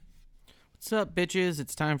What's up, bitches?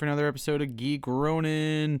 It's time for another episode of Geek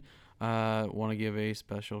Ronin. Want to give a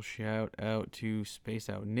special shout out to Space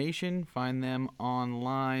Out Nation. Find them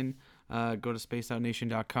online. Go to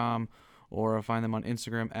spaceoutnation.com or find them on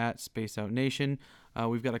Instagram at spaceoutnation.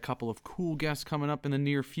 We've got a couple of cool guests coming up in the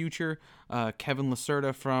near future. Kevin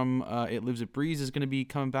Lacerda from It Lives at Breeze is going to be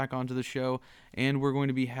coming back onto the show, and we're going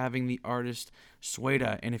to be having the artist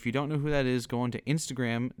Sweda. And if you don't know who that is, go onto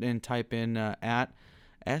Instagram and type in at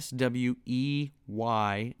SWEYDA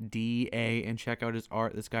and check out his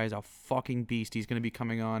art. This guy is a fucking beast. He's going to be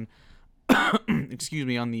coming on excuse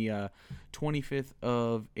me, on the 25th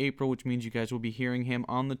of April, which means you guys will be hearing him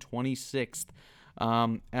on the 26th.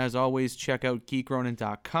 As always, check out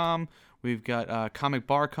geekronin.com. We've got Comic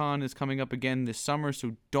BarCon is coming up again this summer,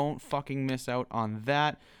 so don't fucking miss out on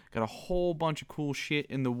that. Got a whole bunch of cool shit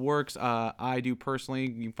in the works. I do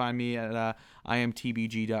personally. You can find me at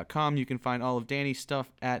imtbg.com. You can find all of Danny's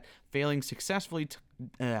stuff at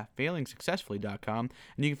failingsuccessfully.com,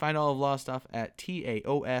 and you can find all of Law's stuff at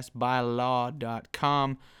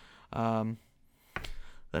taosbylaw.com.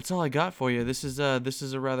 That's all I got for you. This is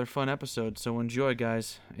a rather fun episode, so enjoy,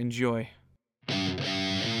 guys. Enjoy.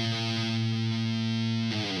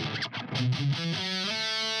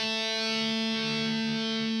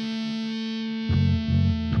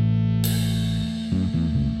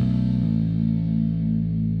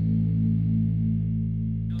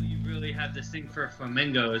 Have this thing for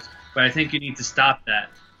flamingos, but I think you need to stop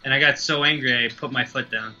that. And I got so angry I put my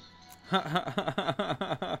foot down.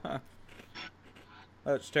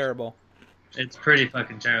 That's terrible. It's pretty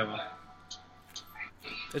fucking terrible.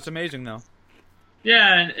 It's amazing though.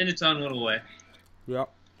 Yeah, in its own little way.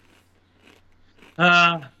 Yep.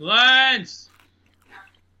 Lawrence!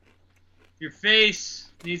 Your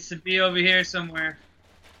face needs to be over here somewhere.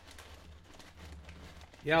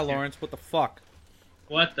 Yeah, Lawrence, what the fuck?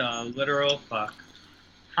 What the literal fuck?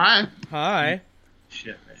 Hi. Hi.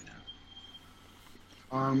 Shit right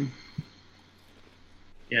now.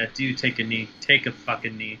 Yeah, do take a knee. Take a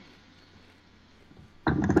fucking knee.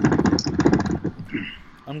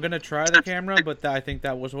 I'm gonna try the camera, but I think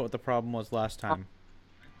that was what the problem was last time.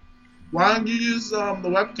 Why don't you use the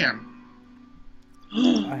webcam?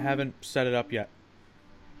 I haven't set it up yet.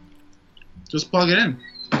 Just plug it in.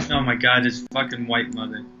 Oh my god, this fucking white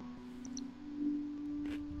mother.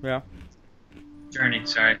 Yeah. Journey,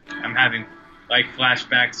 sorry. I'm having, like,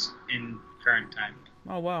 flashbacks in current time.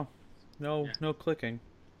 Oh, wow. No clicking.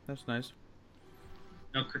 That's nice.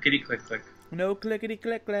 No clickety click. No clickety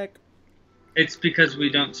click click. It's because we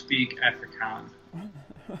don't speak Afrikaans.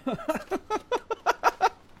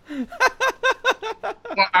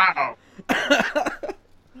 Wow.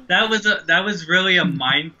 That was really a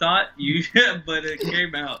mind thought, but it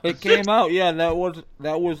came out. It came out, yeah, that was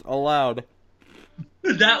allowed.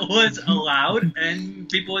 That was allowed, and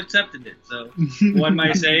people accepted it. So one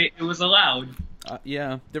might say it was allowed.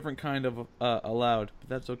 Yeah, different kind of allowed, but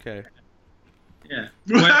that's okay. Yeah.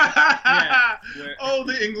 Oh,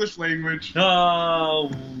 the English language. Oh.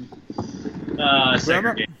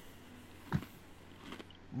 Segregate.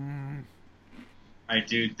 Alright,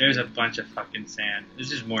 dude, there's a bunch of fucking sand.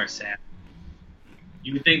 This is more sand.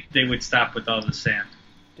 You would think they would stop with all the sand.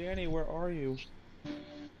 Danny, where are you?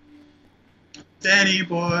 Danny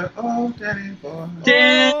boy, oh Danny boy.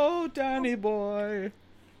 Oh, Danny boy.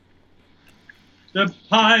 The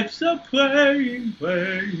pipes are playing.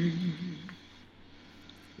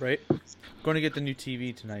 Right? Going to get the new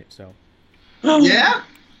TV tonight, so. Yeah?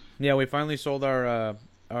 Yeah, we finally sold our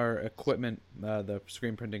equipment, the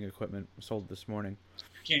screen printing equipment, sold this morning.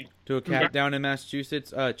 To a cat down in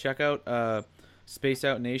Massachusetts. Check out Space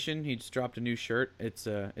Out Nation. He just dropped a new shirt. It's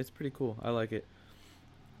pretty cool. I like it.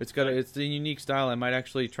 It's a unique style. I might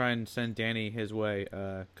actually try and send Danny his way,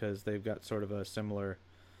 because they've got sort of a similar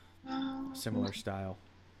style.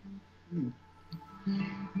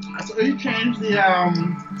 I saw you change the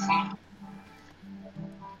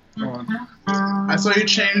I saw you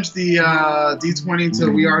change the D20 to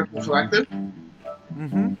We Are Collective.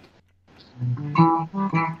 Mm-hmm.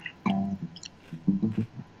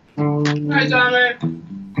 Hi, Dominic.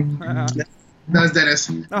 That's Dennis.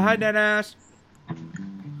 Oh, hi, Dennis.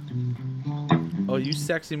 Oh, you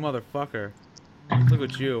sexy motherfucker. Look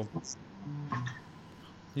at you.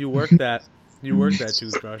 You work that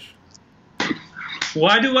toothbrush.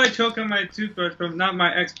 Why do I choke on my toothbrush from not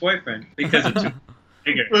my ex-boyfriend? Because it's too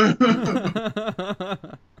bigger.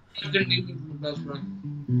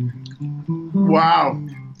 Wow.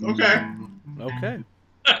 Okay. Okay.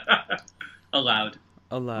 Allowed.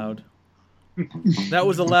 That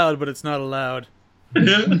was allowed, but it's not allowed.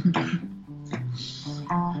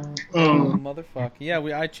 motherfucker. Yeah,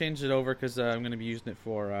 I changed it over because I'm gonna be using it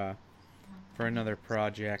for another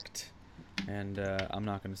project, and I'm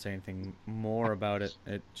not gonna say anything more about it.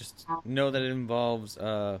 Just know that it involves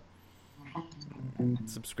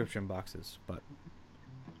subscription boxes, but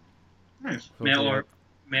Nice. Mail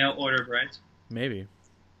order brides. maybe.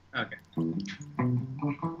 Okay.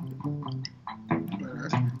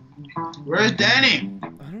 Where's Danny?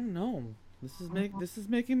 I don't know. This is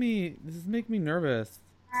making me nervous.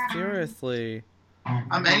 Seriously.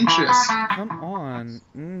 I'm anxious. Come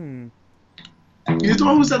on. He's the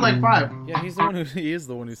one who said like 5. Yeah, he is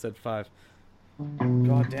the one who said 5.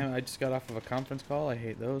 God damn it, I just got off of a conference call. I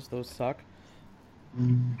hate those. Those suck.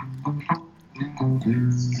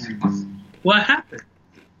 What happened?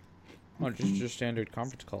 Oh, just standard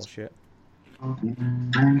conference call shit. The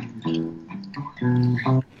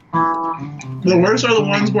worst are the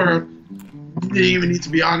ones where you didn't even need to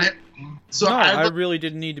be on it. So No, I really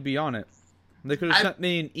didn't need to be on it. They could have sent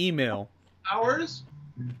me an email. hours.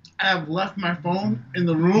 I have left my phone in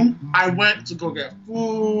the room. I went to go get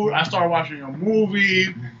food. I started watching a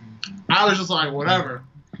movie. I was just like, whatever.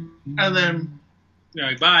 And then You're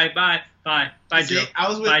like, bye, Joe. I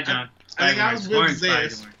was with, bye, John. I think I was with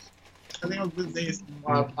Zayas. I think I was with Zayas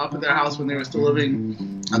up at their house when they were still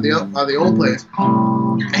living at the old place.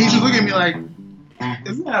 And he's just looking at me like,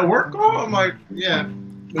 isn't that a work call? I'm like, yeah,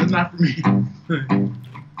 but it's not for me.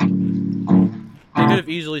 They could have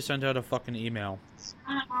easily sent out a fucking email,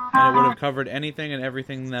 and it would have covered anything and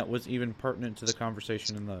everything that was even pertinent to the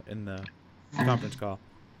conversation in the conference call.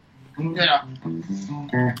 Yeah.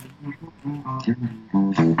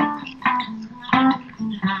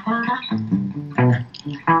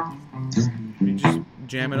 You just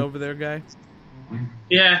jam it over there, guy?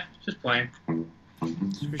 Yeah, just playing.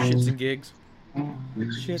 Just for shits and gigs.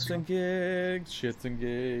 Shits and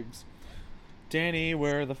gigs. Danny,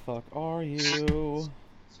 where the fuck are you?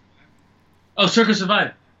 Oh, Circle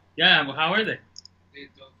Survive. Yeah, well, how are they?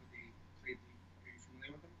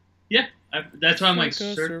 Yeah, that's why I'm like,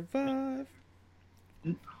 Survive.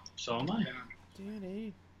 So am I.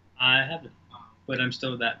 Danny. I haven't, but I'm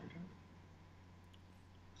still that.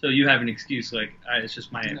 So you have an excuse, like it's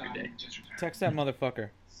just my everyday. Text that motherfucker.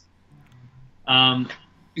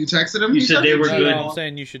 You texted him? You said they were No, good. no, I'm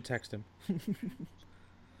saying you should text him.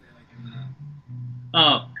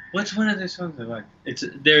 Oh, what's one of their songs I like?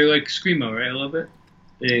 They're like screamo, right? A little bit.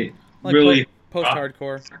 They Like really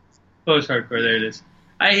post-hardcore. Post-hardcore. There it is.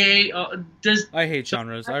 I hate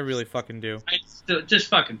genres. I really fucking do. I still just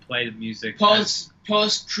fucking play the music.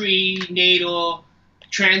 Post-prenatal,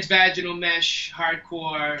 transvaginal mesh,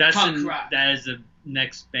 hardcore, punk rock. That is the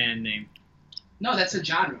next band name. No, that's a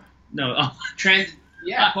genre. No,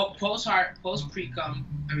 Post-pre-cum.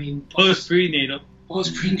 I mean, post-prenatal.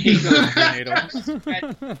 Post-prenatal.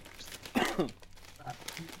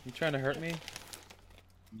 You trying to hurt me?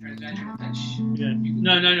 Transvaginal mesh. Yeah.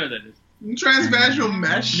 No, that is. Transvaginal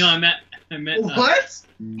mesh? No, I meant. What?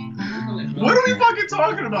 What are we fucking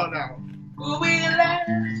talking about now?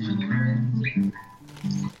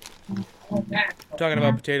 Talking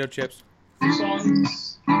about potato chips.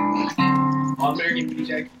 Songs. All American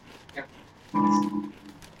PJ.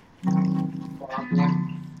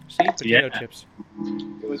 See, potato chips.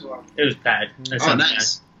 It was wild. It was bad. That Oh, sounds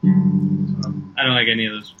nice. bad. I don't like any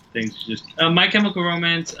of those things. Just My Chemical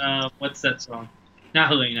Romance. What's that song? Not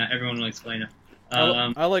Helena. Everyone likes Helena.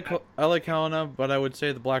 I like Helena, but I would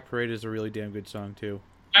say the Black Parade is a really damn good song too.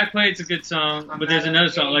 Black Parade's a good song, but there's another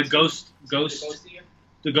song like Ghost.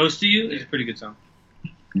 The Ghost to You is a pretty good song.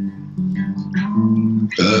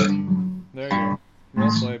 There you go. Well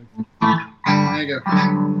played. There you go.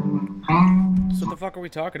 So what the fuck are we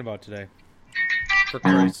talking about today? For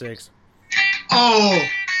Christ's sakes. Oh!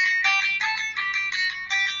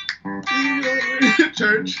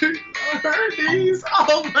 Church. Her knees.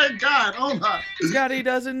 Oh my god, hold on. Scotty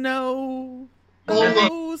doesn't know. Hold on.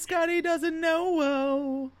 Oh, Scotty doesn't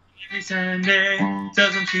know. Every Sunday,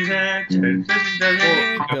 tells him she's at church.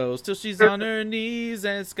 It goes till she's on her knees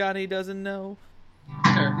and Scotty doesn't know.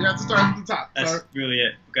 Okay, you have to start at the top. That's really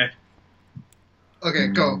it. Okay. Okay,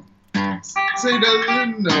 go. Say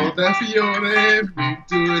doesn't know that Fiona and me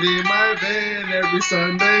do it in my van every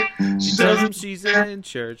Sunday. She tells him she's in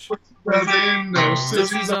church. Doesn't know. Still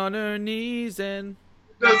she's on her knees and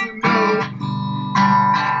Doesn't know.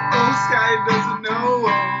 Oh, Sky doesn't know.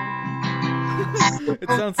 it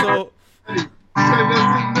sounds so. Sky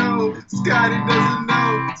doesn't know. Scotty doesn't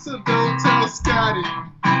know. So don't tell Scotty.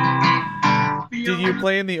 Did you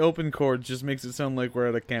play in the open chords? Just makes it sound like we're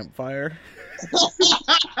at a campfire. But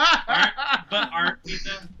aren't we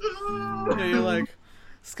though? Yeah, you're like,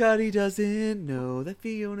 Scotty doesn't know that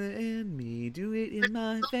Fiona and me do it in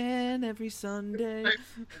my van every Sunday.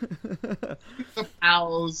 The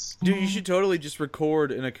pals. Dude, you should totally just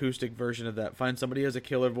record an acoustic version of that. Find somebody who has a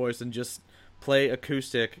killer voice and just play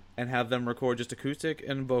acoustic and have them record just acoustic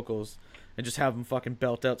and vocals and just have them fucking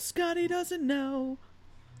belt out Scotty doesn't know.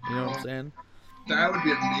 You know what I'm saying? That would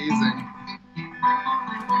be amazing.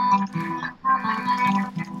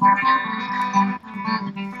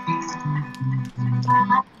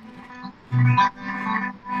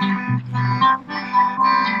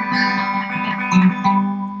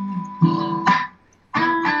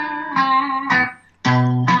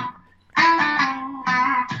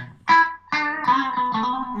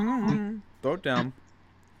 Throw it down.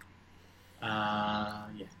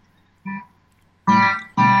 Yeah.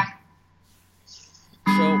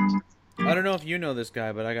 So, I don't know if you know this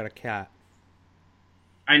guy, but I got a cat.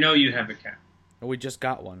 I know you have a cat. We just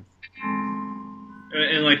got one.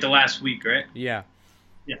 In like the last week, right? Yeah.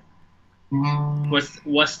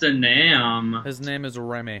 What's the name? His name is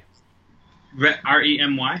Remy.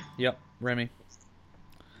 Remy? Yep, Remy.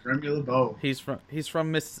 Remy LeBeau. He's from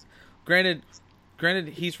Granted,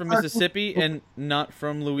 he's from Mississippi and not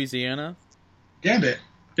from Louisiana. Gambit.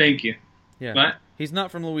 Thank you. Yeah. What? He's not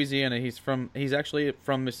from Louisiana. He's actually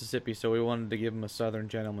from Mississippi, so we wanted to give him a Southern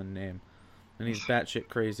gentleman name. And he's batshit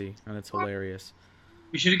crazy, and it's hilarious.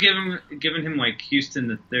 We should have given him like Houston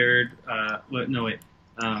the Third.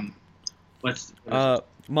 What's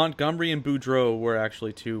Montgomery and Boudreaux were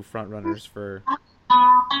actually two front runners for.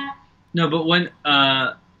 No, but when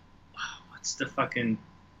what's the fucking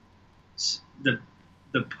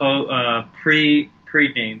pre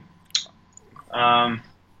name?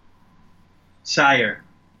 Sire.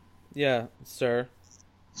 Yeah, sir.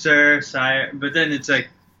 Sir, sire, but then it's like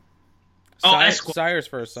Esquire. Sire's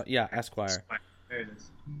first. Yeah, Esquire. There it is.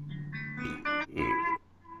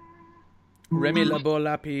 Remy LeBeau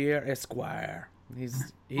Lapierre Esquire.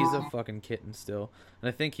 He's a fucking kitten still, and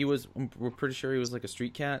I think we're pretty sure he was like a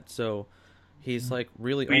street cat. So he's like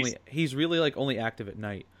really only active at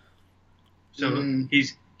night. So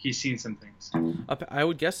he's seen some things. I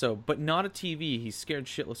would guess so, but not a TV. He's scared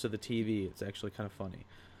shitless of the TV. It's actually kind of funny.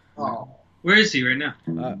 Oh. Where is he right now?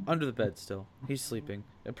 Under the bed still. He's sleeping.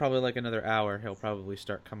 In probably like another hour, he'll probably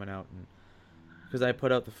start coming out, and because I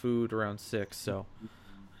put out the food around 6, so.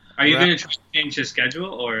 Are you going to change his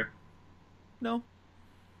schedule or? No.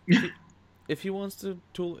 If he wants to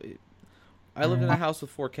tool, I live in a house with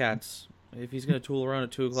 4 cats. If he's gonna tool around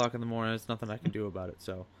at 2:00 in the morning, there's nothing I can do about it.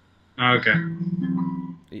 So. Okay.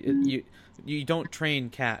 You don't train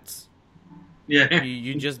cats. Yeah.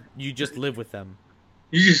 You just live with them.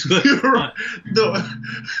 You just No.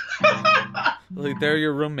 Like they're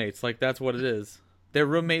your roommates. Like that's what it is. They're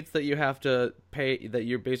roommates that you have to pay. That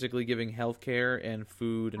you're basically giving healthcare and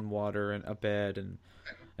food and water and a bed and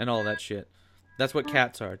all that shit. That's what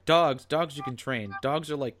cats are. Dogs you can train. Dogs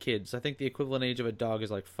are like kids. I think the equivalent age of a dog is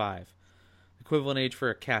like 5. Equivalent age for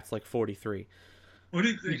a cat's like 43. What do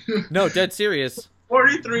you think? No, dead serious.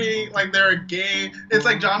 43, like they're a gay. It's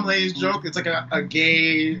like John Mulaney's joke. It's like a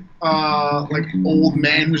gay, like old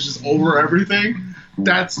man who's just over everything.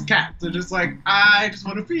 That's cats. They're just like, I just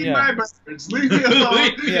want to feed my birds. Leave me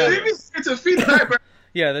alone. Yeah. Leave me to feed my birds.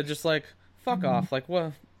 Yeah, they're just like, fuck off. Like,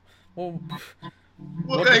 what? Well,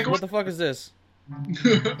 what the fuck is this?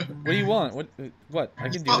 What do you want? What? I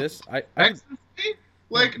can do this. I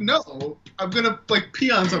Like, no, I'm gonna like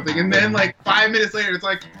pee on something, and then like 5 minutes later, it's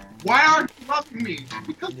like, why aren't you loving me?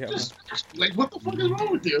 Because just like, what the fuck is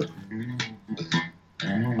wrong with you?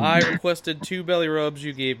 I requested 2 belly rubs.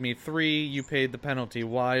 You gave me 3. You paid the penalty.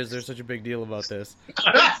 Why is there such a big deal about this?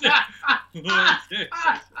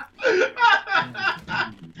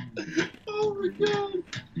 Oh my god,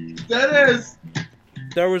 that is.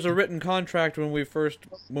 There was a written contract when we first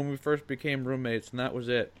became roommates, and that was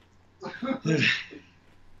it.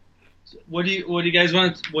 What do you guys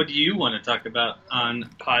want? What do you want to talk about on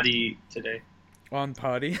Potty today? On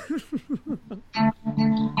Potty. I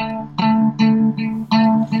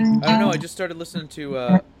don't know. I just started listening to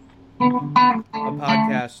a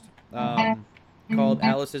podcast called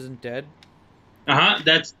Alice Isn't Dead.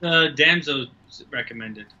 That's Damso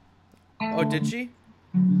recommended. Oh, did she?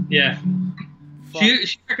 Yeah. Fuck.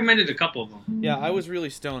 She recommended a couple of them. Yeah, I was really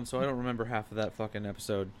stoned, so I don't remember half of that fucking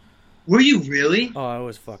episode. Were you really? Oh, I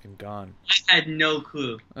was fucking gone. I had no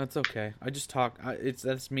clue. That's okay. I just talk.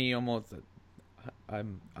 That's me almost.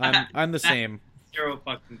 I'm the same. Zero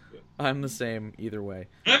fucking clue. I'm the same either way.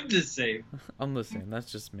 I'm the same. I'm the same.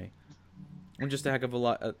 That's just me. I'm just a heck of a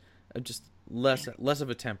lot. I'm just less of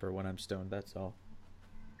a temper when I'm stoned. That's all.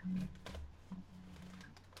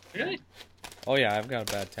 Really? Oh yeah, I've got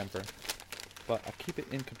a bad temper, but I keep it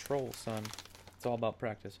in control, son. It's all about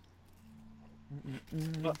practice.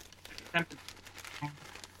 Well, temper-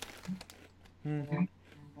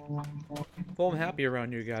 Well, I'm happy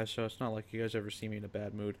around you guys, so it's not like you guys ever see me in a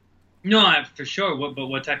bad mood. No, for sure.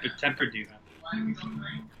 What type of temper do you have?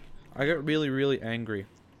 I get really, really angry.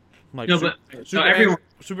 Like No, super, but super, everyone.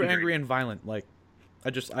 super angry and violent. Like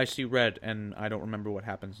I see red and I don't remember what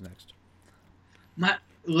happens next.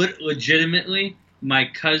 Legitimately, my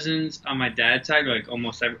cousins on my dad's side, like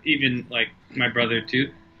almost even like my brother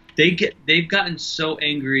too, they've gotten so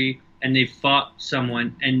angry and they fought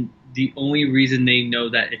someone, and the only reason they know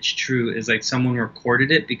that it's true is like someone recorded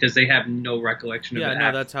it because they have no recollection of it. Yeah,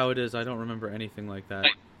 no, that's how it is. I don't remember anything like that.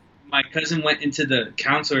 Like, my cousin went into the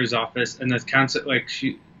counselor's office, and the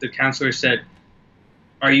counselor said,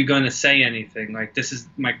 "Are you going to say anything?" Like, this is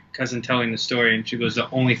my cousin telling the story, and she goes, "The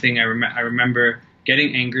only thing I remember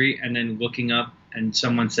getting angry and then looking up, and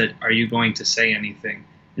someone said, 'Are you going to say anything?'"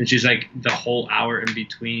 And she's like, the whole hour in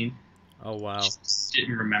between, Oh wow. she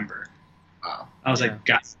didn't remember. Wow. I was Yeah. like,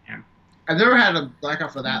 God damn. I've never had a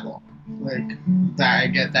blackout for that long. Like, that I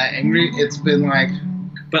get that angry. It's been like,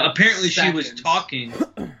 But apparently she was Seconds. talking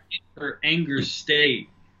in her anger state,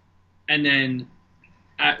 and then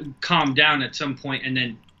calmed down at some point, and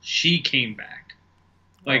then she came back.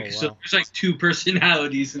 Like, Oh, so wow. there's like two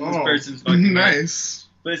personalities in this person's fucking life. nice.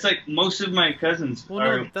 But it's like most of my cousins Well,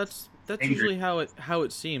 are. no, that's angry. usually how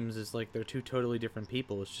it seems. Is like they're two totally different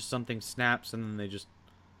people. It's just something snaps and then they just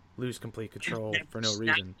lose complete control for no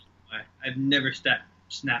reason. I've never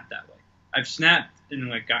snapped that way. I've snapped and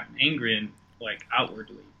like gotten angry and like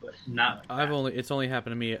outwardly, but not like that. It's only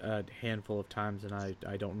happened to me a handful of times, and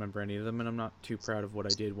I don't remember any of them, and I'm not too proud of what I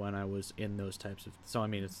did when I was in those types of. So I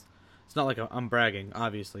mean, it's not like I'm bragging,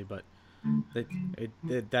 obviously, but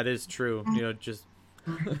that is true. You know, just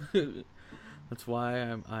that's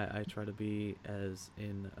why I try to be as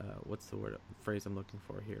in what's the phrase I'm looking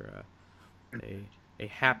for here, a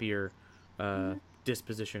happier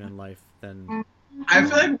disposition in life than. I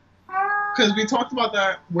feel like, because we talked about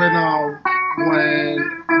that when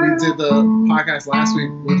we did the podcast last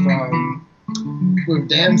week with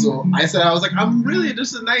Damsel. I said, I was like, I'm really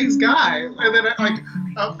just a nice guy. And then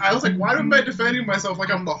I was like, why am I defending myself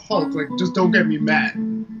like I'm the Hulk? Like, just don't get me mad.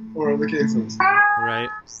 Or the case is. Right.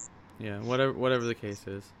 Yeah. Whatever the case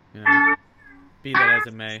is. You know, be that as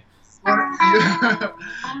it may.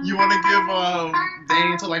 You want to give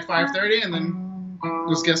Danny until like 5:30 and then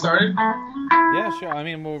just get started? Yeah, sure. I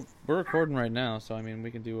mean, we're recording right now, so I mean,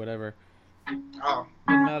 we can do whatever. Oh.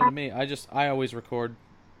 Doesn't matter to me. I always record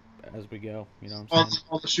as we go. You know what I'm saying?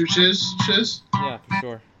 All the shiz? Yeah, for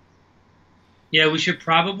sure. Yeah, we should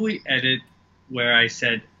probably edit where I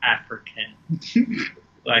said African.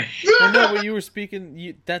 Like, Well, no, when you were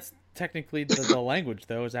speaking, that's technically the language,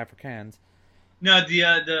 though, is Afrikaans. no,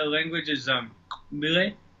 the language is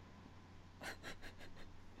Malay.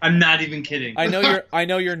 I'm not even kidding. I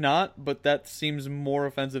know you're not, but that seems more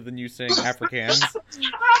offensive than you saying Afrikaans.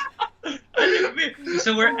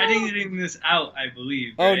 So we're editing this out, I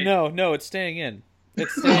believe. Oh right? no, it's staying in.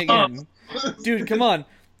 It's staying in. Dude, come on.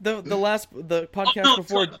 The podcast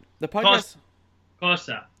before the podcast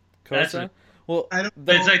Cosa. That's Cosa. what- Well, I don't-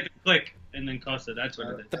 It's like the click and then Cosa. That's what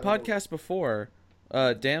it is. the podcast before,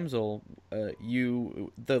 Damsel,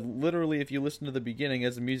 literally, if you listen to the beginning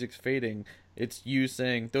as the music's fading, it's you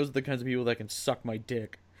saying, "Those are the kinds of people that can suck my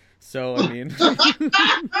dick." So I mean,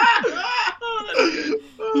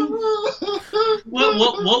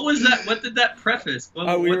 What was that? What did that preface?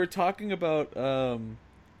 we were talking about I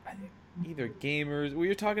think either gamers. We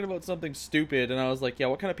were talking about something stupid, and I was like, "Yeah,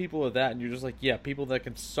 what kind of people are that?" And you're just like, "Yeah, people that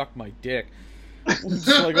can suck my dick." Just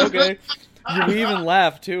like, okay. We even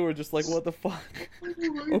laughed too. We're just like, what the fuck?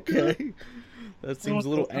 Okay. That seems a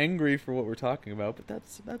little angry for what we're talking about, but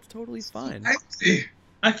that's totally fine.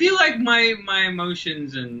 I feel like my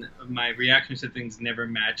emotions and my reactions to things never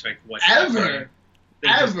match like what Ever. They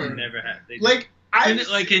just Ever. never have. They Like,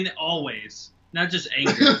 in always, not just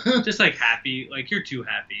anger, just like happy. Like you're too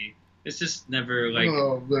happy. It's just never like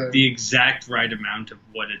the exact right amount of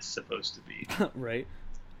what it's supposed to be. Right?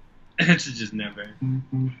 It's just never.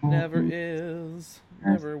 Never is.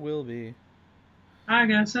 Never will be. I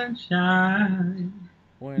got sunshine.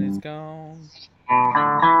 When it's gone.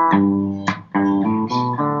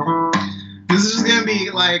 This is just gonna be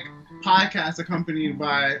like podcast accompanied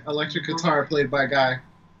by electric guitar played by Guy.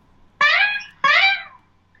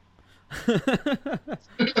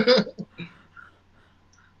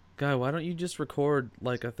 Guy, why don't you just record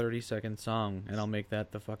like a 30-second song and I'll make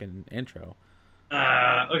that the fucking intro?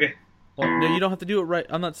 Okay. Well, no, you don't have to do it right.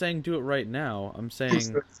 I'm not saying do it right now. I'm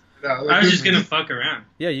saying No, I was just gonna fuck around.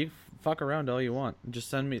 Yeah, you fuck around all you want. Just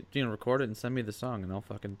send me, record it and send me the song, and I'll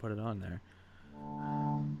fucking put it on there.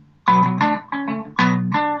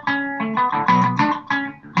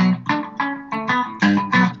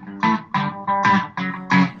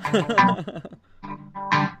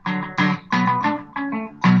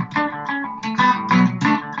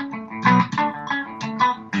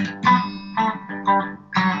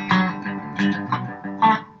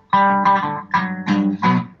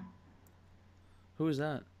 Who is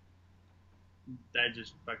that? I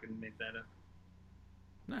just fucking made that up.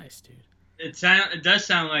 Nice, dude. It does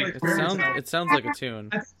sound like. It sounds like a tune.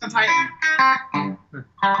 I think it's Titan.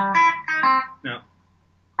 No.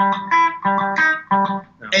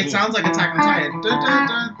 It sounds like Attack on Titan. Dun, dun,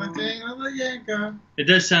 dun, dun, dun, dun. It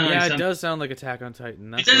does sound like. Yeah, something. it does sound like Attack on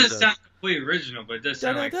Titan. It doesn't sound completely original, but it does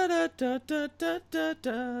sound like.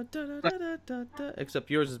 Except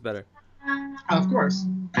yours is better. Of course.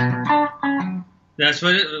 That's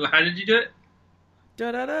what it. How did you do it?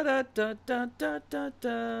 Then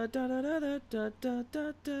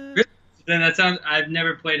that sounds. I've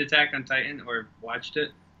never played Attack on Titan or watched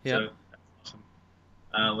it. Yeah. So that's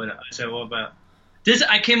awesome. What about this?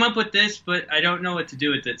 I came up with this, but I don't know what to do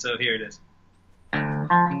with it. So here it is.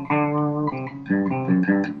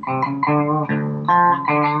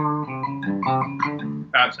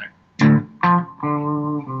 Oh, sorry.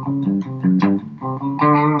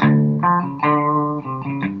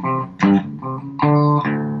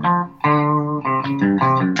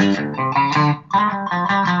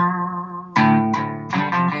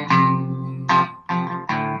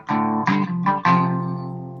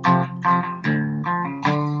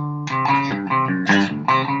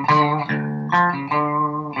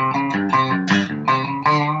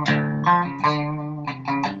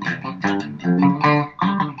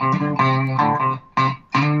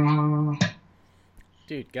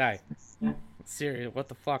 Dude, guy. Serious, what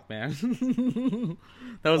the fuck, man?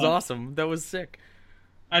 That was awesome. That was sick.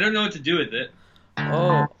 I don't know what to do with it.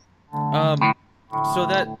 Oh. So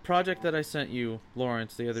that project that I sent you,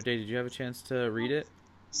 Lawrence, the other day, did you have a chance to read it?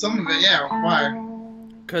 Some of it, yeah. Why?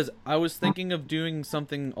 Because I was thinking of doing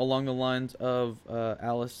something along the lines of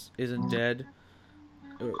Alice Isn't Dead.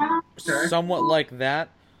 Okay. Somewhat like that.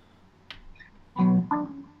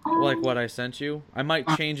 Like what I sent you. I might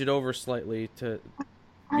change it over slightly to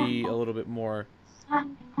be a little bit more...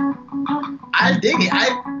 I dig it.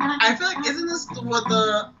 I feel like, isn't this what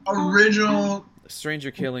the original...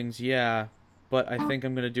 Stranger Killings, yeah. But I think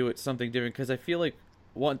I'm going to do it something different. Because I feel like...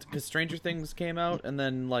 Because Stranger Things came out, and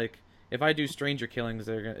then, like... If I do Stranger Killings,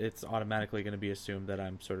 it's automatically going to be assumed that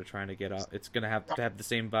I'm sort of trying to get out. It's going to have the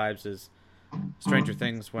same vibes as Stranger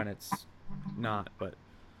Things when it's not, but...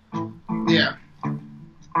 Yeah.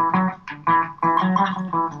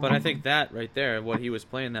 But I think that right there, what he was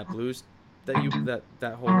playing, that blues,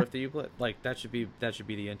 that whole riff that you played, like that should be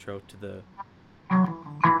the intro to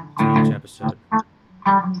each episode.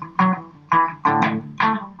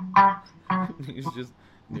 He's just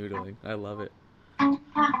noodling. I love it.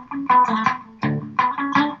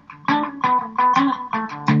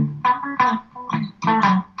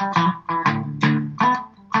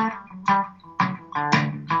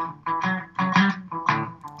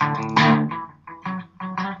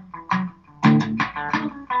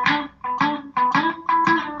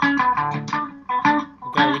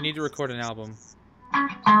 Okay, we need to record an album.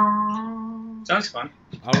 Sounds fun.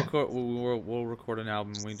 I'll record. We'll record an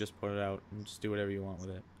album. We can just put it out and just do whatever you want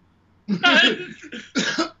with it.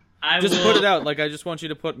 Just put it out. Like, I just want you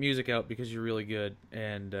to put music out because you're really good,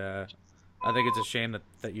 and I think it's a shame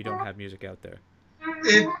that you don't have music out there.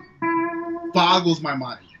 It boggles my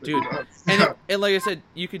mind, dude. And like I said,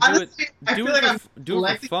 you could do honestly, it. Do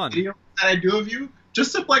it for fun. Videos that I do of you,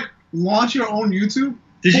 just to like launch your own YouTube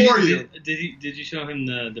Did for you. Did you show him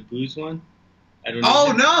the blues one? I don't know.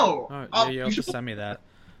 Oh no! Oh, Oh, yeah, you have to send me that.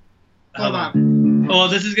 Hold on. Oh, well,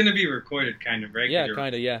 this is gonna be recorded, kind of, right? Yeah,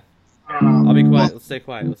 kind of. Yeah. I'll be quiet. Let's stay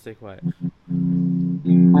quiet. Let's stay quiet.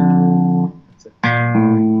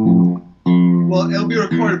 Well, it'll be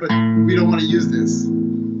recorded, but we don't want to use this,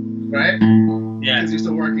 right? Yeah. Because you're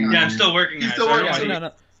still working on it. Yeah, I'm still working on it. Still working on it.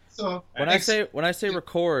 No. So When I say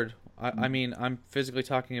record, I mean I'm physically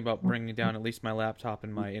talking about bringing down at least my laptop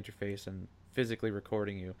and my interface and physically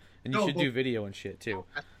recording you. And you should do video and shit too.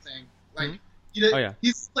 That's the thing. Like, yeah.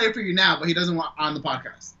 He's playing for you now, but he doesn't want on the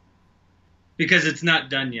podcast. Because it's not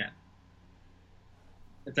done yet.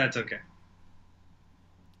 If that's okay.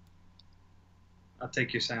 I'll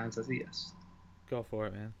take your silence as a yes. Go for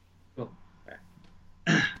it, man. Cool.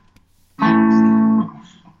 I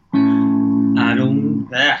don't...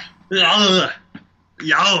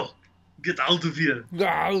 Yo! Get out of here.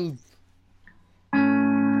 Oh.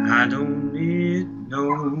 I don't need no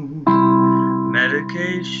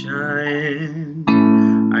medication.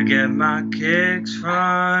 I get my kicks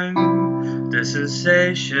from the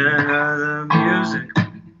sensation of the music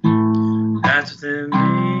that's within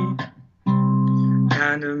me.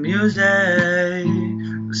 Kind of music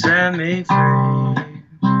will set me free.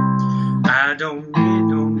 I don't need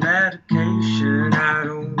no medication. I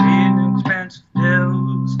don't need expensive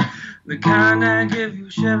pills. The kind that give you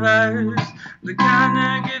shivers. The kind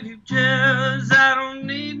that give you chills. I don't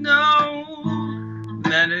need no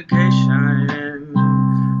medication.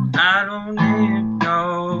 I don't need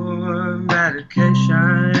no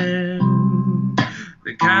medication.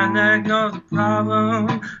 The kind that ignores the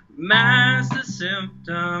problem, masks the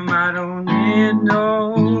symptom. I don't need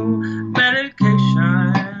no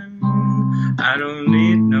medication. I don't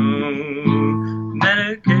need no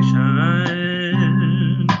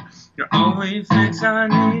medication. The only fix I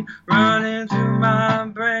need running through my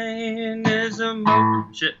brain is a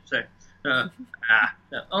shit. Sorry. The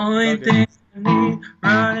only thing I need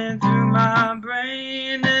running through my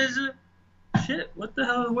brain is a shit. What the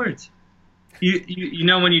hell are the words? You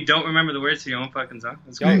know when you don't remember the words to your own fucking song?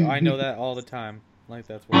 That's great. I know that all the time. Like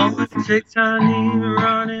that's what. All the fix I need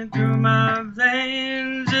running through my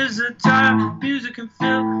veins is the type music can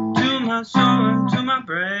feel to my soul and to my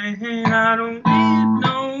brain. I don't need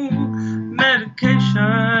no medication.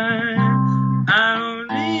 I don't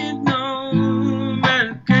need no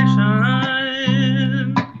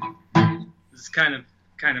medication. This is kind of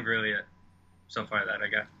really it so far that I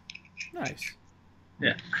got. Nice.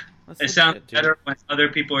 Yeah. That's It legit, sounds dude. better when other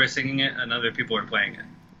people are singing it and other people are playing it.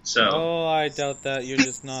 So. Oh, I doubt that. You're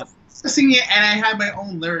just not. Singing it, and I had my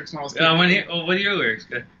own lyrics when I was. What are your lyrics?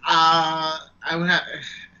 Good. I would have.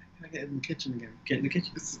 Can I get in the kitchen again? Get in the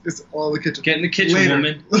kitchen. It's all the kitchen. Get in the kitchen, Later.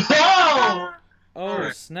 woman. Oh! Oh,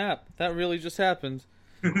 Alright. snap. That really just happened.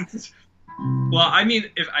 Well, I mean,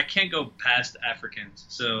 if I can't go past Africans,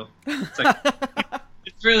 so it's like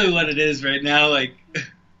it's really what it is right now. Like,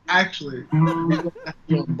 Actually, we go back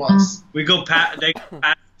to the bus. we go past. They go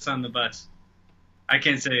past us on the bus. I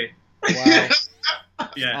can't say. Wow.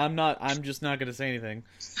 Yeah. I'm just not gonna say anything.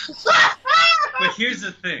 But here's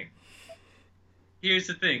the thing.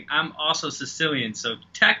 I'm also Sicilian, so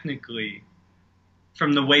technically,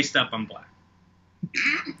 from the waist up, I'm black.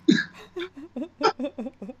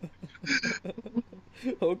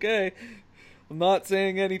 Okay. I'm not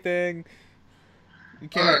saying anything. You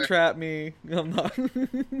can't Alright. trap me. I'm not.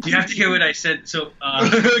 You have to hear what I said. So,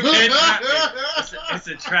 can't trap me. It's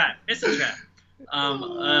a trap. It's a trap.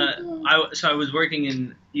 I was working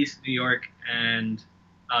in East New York, and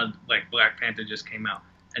like Black Panther just came out,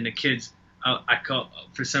 and the kids, I called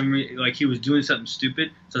for some reason, like he was doing something stupid,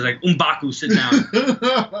 so I was like, M'Baku, sit down,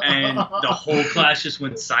 and the whole class just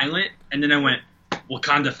went silent, and then I went,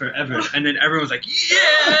 Wakanda forever, and then everyone was like,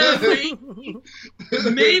 yeah,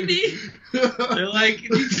 maybe. They're like,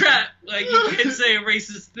 you trap, like you can't say a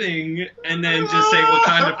racist thing and then just say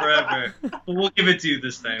Wakanda forever, but we'll give it to you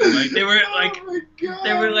this time. Like they were like, Oh my God.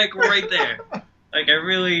 they were like right there. Like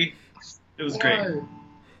it was great. Why?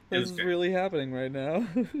 This is really happening right now.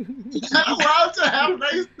 You're not allowed to have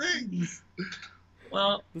nice things.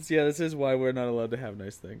 Well, This is why we're not allowed to have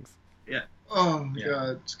nice things. Oh my yeah,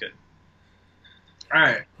 God. it's good. All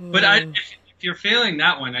right, but if you're feeling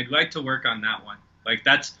that one, I'd like to work on that one. Like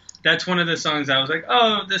that's one of the songs I was like,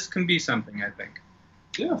 oh, this can be something. I think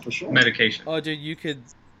Yeah, for sure. medication. Oh, dude, you could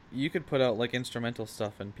put out like instrumental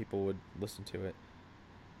stuff and people would listen to it.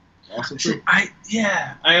 Also See, true. I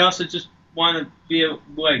also just want to be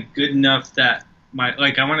like good enough that I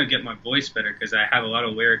want to get my voice better because I have a lot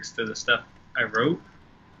of lyrics to the stuff I wrote.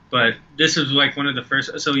 But this was like one of the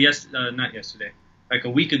first. So not yesterday, like a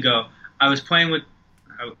week ago, I was playing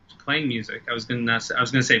music. I was gonna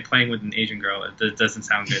say playing with an Asian girl. It doesn't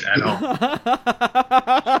sound good at all.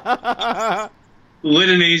 With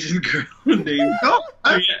an Asian girl named. No,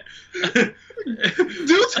 Yeah.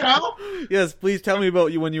 do tell. Yes, please tell me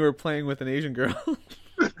about you when you were playing with an Asian girl.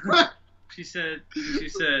 She said,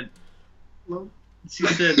 Love. love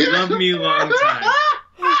me long time.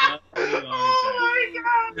 Love me long time. Oh my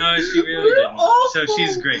God. No, she really didn't. So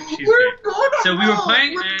she's great. She's We're great. going So we were hell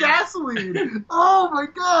playing with and- gasoline. Oh my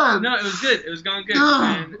God. No, it was good. It was going good.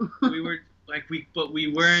 Yeah. And we were like we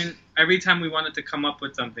weren't. Every time we wanted to come up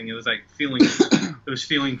with something, it was like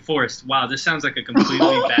feeling forced. Wow, this sounds like a completely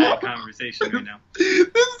bad conversation right now. This is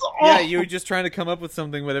awful. Yeah, you were just trying to come up with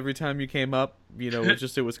something, but every time you came up,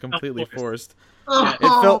 it was completely forced. Oh.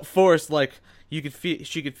 It felt forced, like,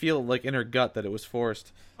 she could feel like in her gut that it was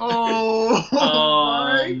forced. Oh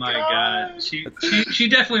my God. She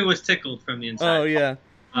definitely was tickled from the inside. Oh yeah,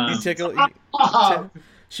 he tickled.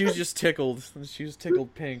 She was just tickled. She was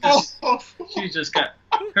tickled pink. She just got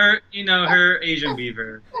her, her Asian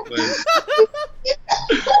beaver was.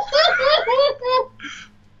 It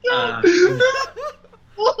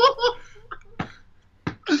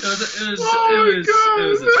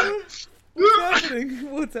was. What's happening?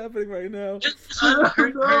 What's happening right now? It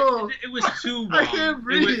was too long. I can't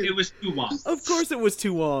breathe. It was too long. Of course, it was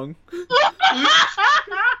too long.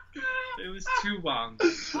 It was too long.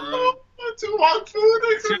 Too long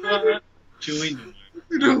food. Chewing.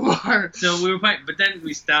 Noir. So we were playing, but then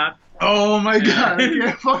we stopped. Oh my God! I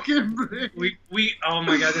can't fucking breathe. We oh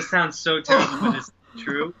my God, this sounds so terrible, but it's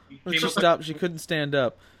true. She stopped. She couldn't stand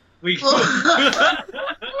up. We came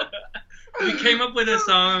up with a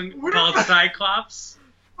song called Cyclops.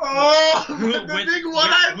 Oh, the big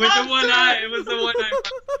one-eyed with the monster. one eye. It was the one-eyed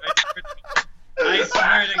monster. I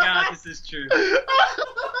swear to God, this is true.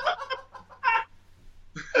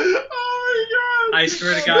 Oh my God! I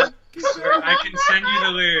swear to God, I can send you the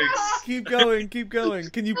lyrics. Keep going.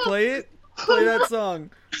 Can you play it? Play that song.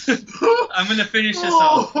 I'm gonna finish this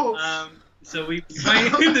off. So we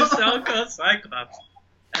played the song called Cyclops,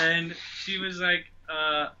 and she was like,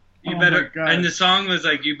 "You better." And the song was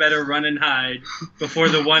like, "You better run and hide before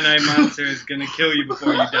the one-eyed monster is gonna kill you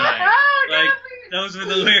before you die." Like those were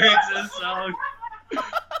the lyrics of the song.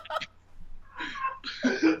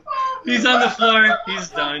 He's on the floor. He's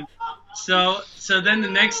done. So then the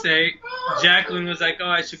next day, Jacqueline was like, "Oh,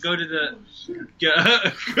 I should go to the,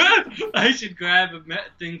 I should grab a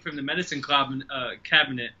thing from the medicine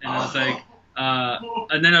cabinet." And I was like,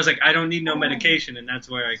 and then I was like, "I don't need no medication," and that's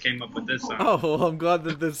where I came up with this song. Oh, well, I'm glad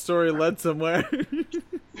that this story led somewhere.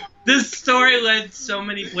 This story led so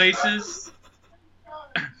many places.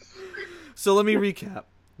 So let me recap.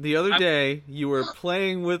 The other day, you were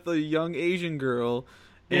playing with a young Asian girl,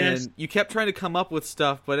 and Yes. you kept trying to come up with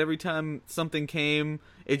stuff, but every time something came,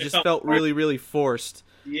 it just felt really, really forced.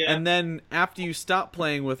 Yeah. And then after you stopped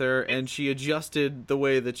playing with her and she adjusted the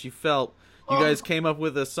way that she felt, you guys came up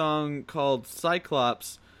with a song called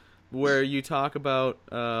Cyclops, where you talk about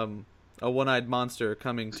a one-eyed monster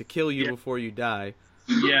coming to kill you before you die.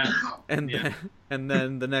 Yeah. And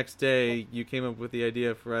then the next day you came up with the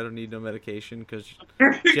idea for I don't need no medication because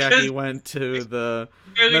Jackie went to the.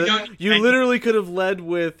 You literally could have led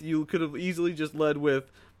with. You could have easily just led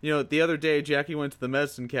with. The other day Jackie went to the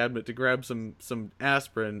medicine cabinet to grab some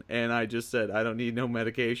aspirin, and I just said I don't need no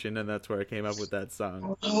medication, and that's where I came up with that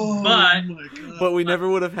song. Oh my God. But we never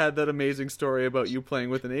would have had that amazing story about you playing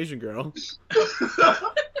with an Asian girl.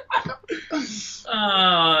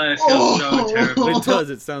 Oh, it feels so terrible. It does.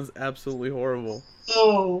 It sounds absolutely horrible.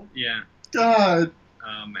 Oh Yeah. God.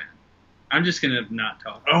 Oh man. I'm just gonna not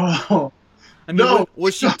talk. Oh. I mean, No.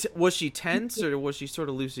 was she tense or was she sort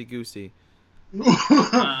of loosey goosey?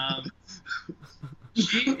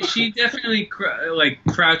 She definitely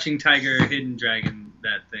crouching tiger, hidden dragon,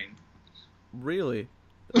 that thing. Really?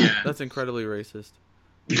 Yeah. That's incredibly racist.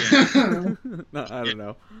 Yeah. No, I don't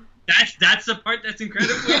know. That's the part that's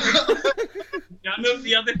incredibly racist. None of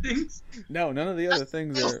the other things. No, none of the other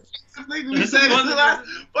things are. I think we said in the last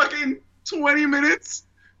fucking 20 minutes,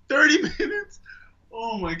 30 minutes.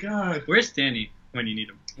 Oh my God. Where's Danny when you need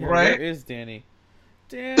him? Yeah, Right? Where is Danny?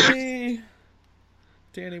 Danny,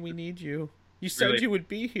 we need you. You said Really? you would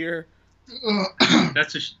be here.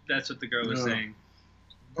 That's what the girl was saying.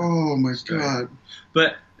 Oh my God.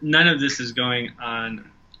 But none of this is going on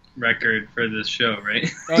record for this show, right?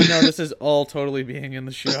 Oh no, this is all totally being in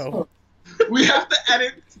the show. We have to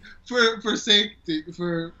edit for safety,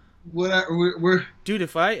 for whatever. We're Dude,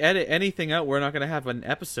 if I edit anything out, we're not gonna have an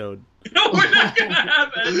episode. No, we're not gonna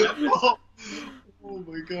have it. Oh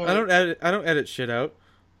my God. I don't edit shit out.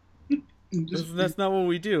 That's not what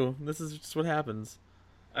we do. This is just what happens.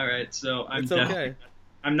 All right, so It's okay.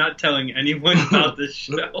 I'm not telling anyone about this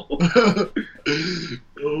show.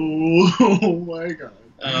 Oh my God.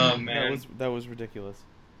 Oh man, That was ridiculous.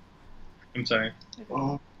 I'm sorry.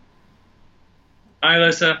 Oh. Hi,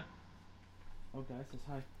 Alyssa. Oh, guys, says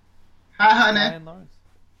hi. Hi, honey. Hi, and Lawrence.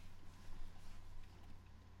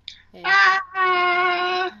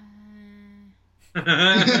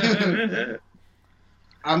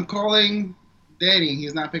 I'm calling Danny.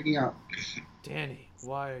 He's not picking up. Danny,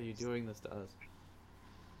 why are you doing this to us?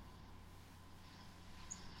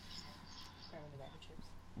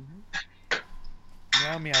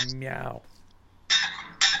 Meow, meow, meow.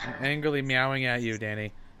 I'm angrily meowing at you,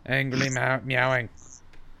 Danny. Angrily meowing.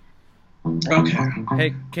 I Okay.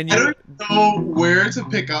 Hey, can I you? don't know where to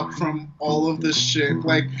pick up from all of this shit.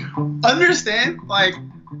 Like, understand? Like,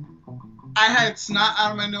 I had snot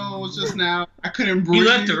out of my nose just now. I couldn't breathe. You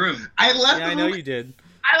left the room. I left Yeah, the I know room. you did.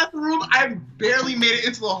 I left the room. I barely made it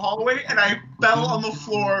into the hallway, and I fell on the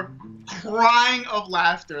floor, crying of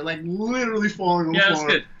laughter, like literally falling on the Yeah, floor.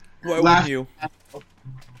 that's good. Why wouldn't you?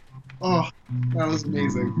 Oh, that was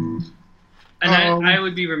amazing. And I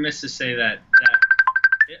would be remiss to say that.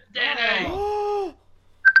 Daddy!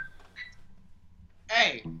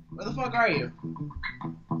 Hey, where the fuck are you?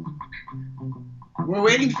 We're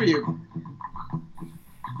waiting for you.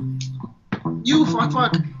 You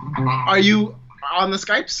fuck. Are you on the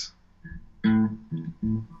Skypes?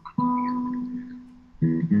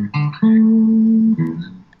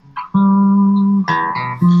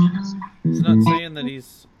 It's not saying that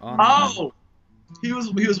he's on. Oh, he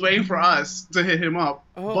was waiting for us to hit him up.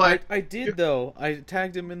 Oh, but I did though. I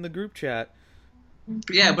tagged him in the group chat.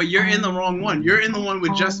 yeah, but you're in the wrong one. You're in the one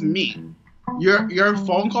with just me. Your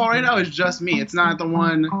phone call right now is just me. It's not the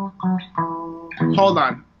one. Hold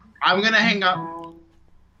on. I'm gonna hang up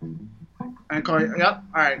and call you. Yep.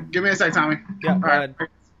 All right. Give me a sec, Tommy. Yeah, All go right. ahead.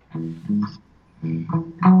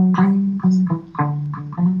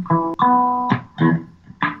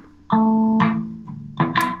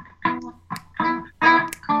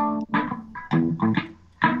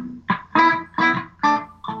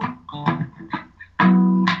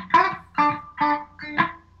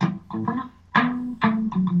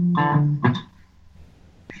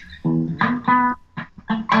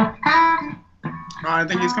 I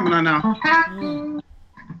think he's coming on now.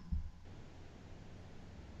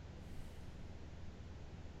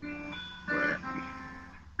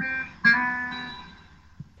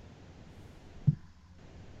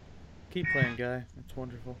 Keep playing, guy. That's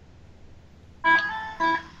wonderful.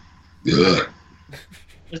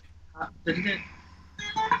 Didn't it?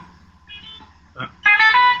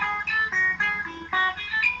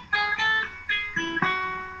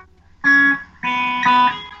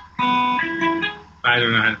 I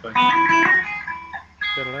don't know how to play.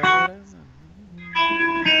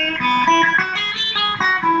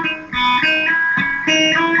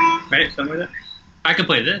 Right? Something like that? I could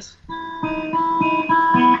play this.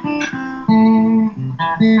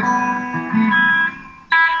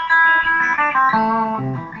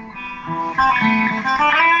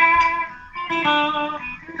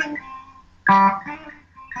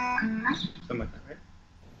 Something like that, right?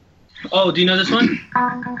 Oh, do you know this one?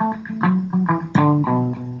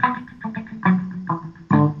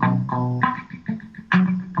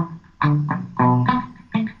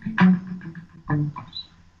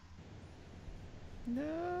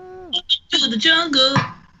 No. To the jungle.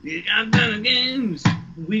 You got better games.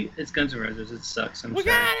 It's Guns N' Roses. It sucks. I'm We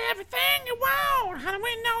sorry. got everything you want. How do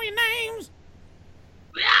we know your names?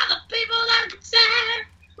 We are the people that can stand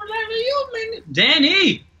whatever you mean.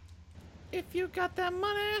 Danny! If you got that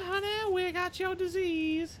money, honey, we got your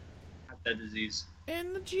disease. Not that disease.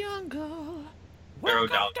 In the jungle. Arrow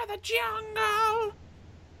Welcome dog. to the jungle.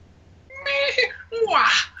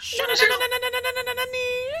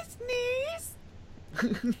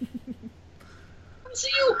 See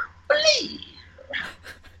you, please.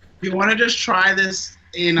 You want to just try this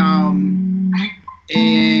in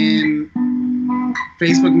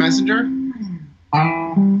Facebook Messenger?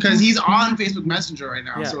 Because he's on Facebook Messenger right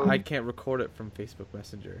now. Yeah, so. I can't record it from Facebook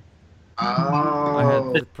Messenger.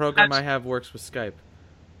 Oh. The program I have works with Skype.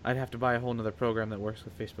 I'd have to buy a whole nother program that works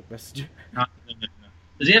with Facebook Messenger. No.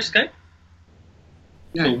 Does he have Skype?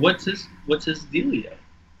 Yeah. So what's his dealio?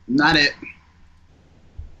 Not it.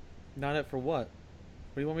 Not it for what?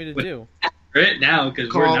 What do you want me to do? For it now,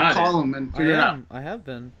 because we're not. Call him and figure it out. I have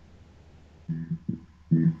been.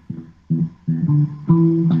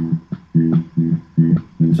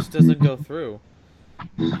 It just doesn't go through.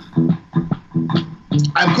 I'm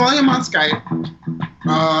calling him on Skype.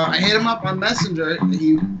 I hit him up on Messenger.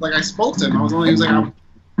 I spoke to him. He was like, I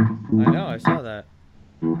know, I saw that.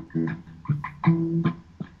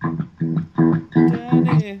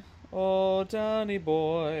 Danny, oh Danny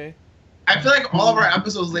boy. I feel like all of our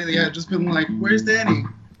episodes lately have just been like, "Where's Danny?"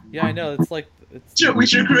 Yeah, I know. It's like We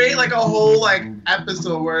should create like a whole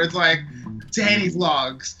episode where it's like Danny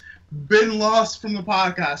vlogs. Been lost from the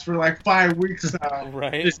podcast for 5 weeks now.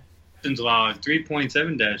 right. This log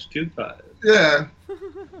 3.7-25. Yeah.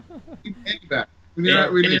 We need Danny back.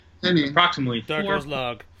 We need Danny. Approximately Darko's 4.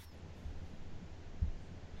 log.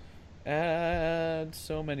 Add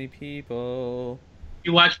so many people.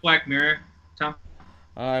 You watch Black Mirror, Tom?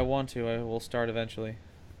 I want to. I will start eventually.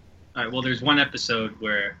 All right. Well, there's one episode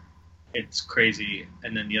where it's crazy,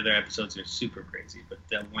 and then the other episodes are super crazy. But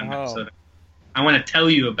that one episode, I want to tell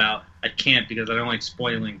you about. I can't because I don't like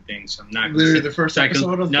spoiling things. So I'm not. Literally the first so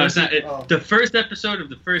episode of the no, first it's not. oh. The first episode of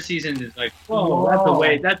the first season is like, whoa, Whoa.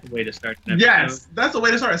 that's the way to start an episode. Yes, that's the way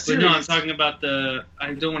to start a But series. no, I'm talking about the.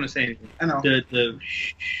 I don't want to say anything. I know.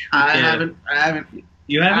 I haven't.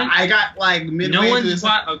 You haven't? I got like midway No through one's this.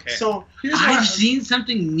 watched. Okay. So here's I've seen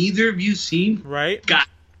something neither of you seen. Right?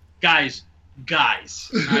 Guys,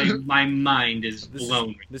 my mind is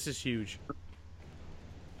blown. This is huge.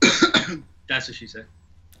 That's what she said.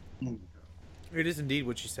 It is indeed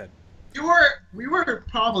what she said. We were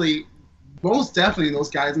probably most definitely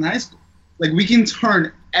those guys in high school. Like we can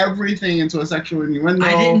turn everything into a sexual innuendo.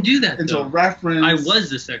 I didn't do that. Into though. a reference. I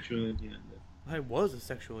was the sexual innuendo. I was a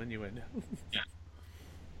sexual innuendo. Yeah.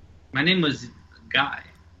 My name was Guy.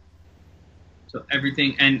 So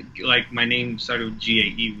everything, and like my name started with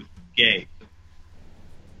GAE, with gay. So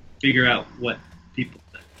figure out what people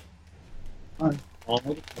said. Fine. All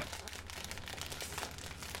the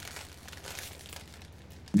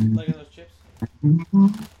Liking those chips?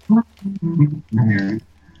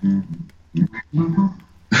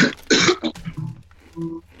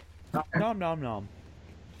 Nom nom nom.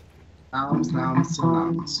 Noms.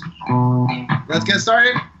 Let's get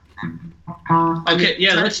started. Okay,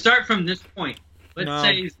 yeah, let's start from this point. Let's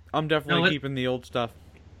say I'm definitely keeping the old stuff.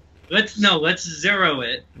 let's zero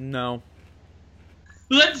it. No.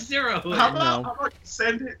 Let's zero it. How about you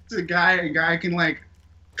send it to Guy and Guy can like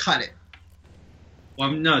cut it?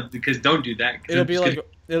 Well, no, because don't do that. It'll be like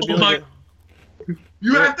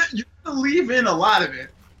You have to leave in a lot of it,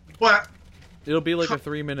 but it'll be like a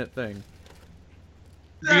 3-minute thing.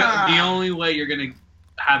 the only way you're gonna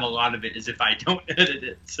have a lot of it is if I don't edit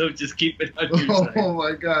it. So just keep it on your side. Oh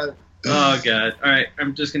my god. Oh god. All right,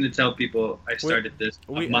 I'm just gonna tell people I started this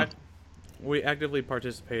a month. We actively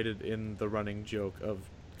participated in the running joke of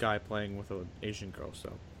Guy playing with an Asian girl.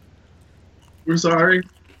 So We're sorry.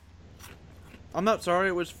 I'm not sorry.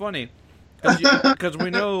 It was funny because we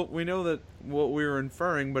know that what we were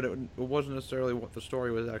inferring, but it wasn't necessarily what the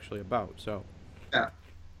story was actually about. So yeah.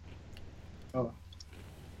 Oh.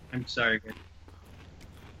 I'm sorry, guys.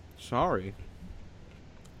 Sorry.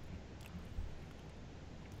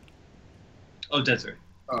 Oh, Desiree.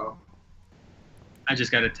 Oh. I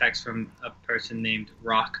just got a text from a person named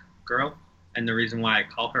Rock Girl, and the reason why I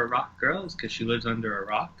call her Rock Girl is because she lives under a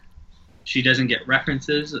rock. She doesn't get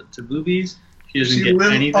references to movies. She doesn't get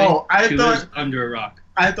anything. Oh, she lives under a rock.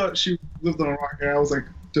 I thought she lived on a rock, and I was like,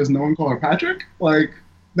 does no one call her Patrick? Like,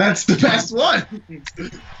 that's the best one.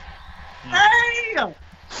 Hey!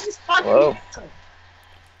 He's fucking Whoa.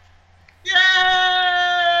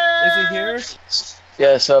 Yay! Is he here?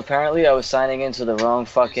 Yeah, so apparently I was signing into the wrong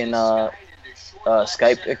fucking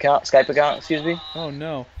Skype account, excuse me. Oh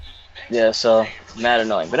no. Yeah, so mad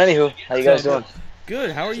annoying. But anywho, how you guys doing?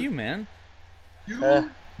 Good. How are you, man? Doing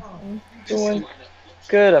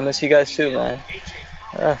good. I miss you guys too, man.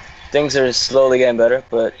 Things are slowly getting better,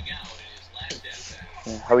 but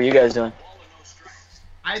yeah, how are you guys doing?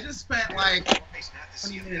 I just spent like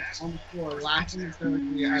 20 minutes on the floor laughing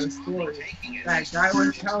hysterically at a story that guy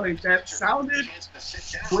was telling that sounded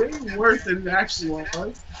way worse than it actually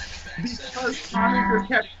was, because Tommy just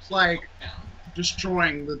kept like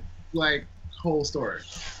destroying the like whole story.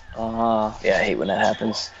 Yeah, I hate when that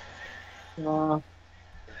happens.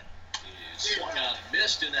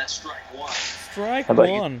 Strike How about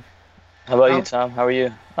one. How about you, Tom? How are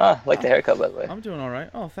you? Like the haircut, by the way. I'm doing all right.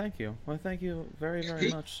 Oh, thank you. Well, thank you very, very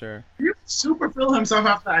much, sir. He super fill himself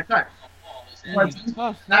after that cut.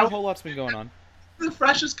 Oh, not a whole lot's been going on. The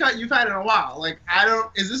freshest cut you've had in a while. Like, I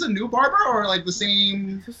don't. Is this a new barber or like the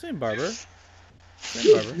same? It's the same barber.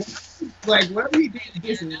 Same barber. Like, whatever he did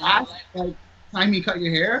this last like time he cut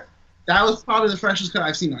your hair, that was probably the freshest cut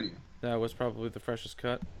I've seen on you. That was probably the freshest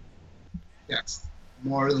cut. Yes,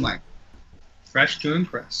 more than like. Fresh to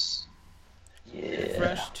impress. Yeah.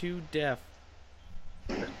 Fresh to death.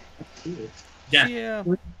 Yeah.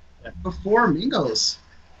 The Four Amigos.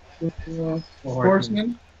 The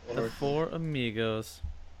Horsemen. The Four Amigos.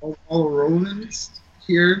 All the Romans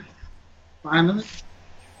here. Finally.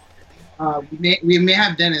 We may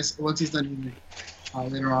have Dennis once he's done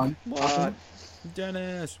later on. What?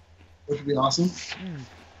 Dennis. Which would be awesome.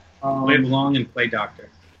 Live long and play doctor.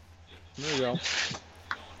 There you go.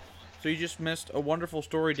 So you just missed a wonderful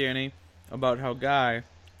story, Danny, about how Guy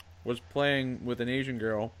was playing with an Asian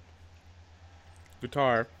girl.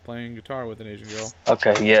 Playing guitar with an Asian girl.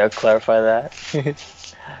 Okay, yeah, clarify that.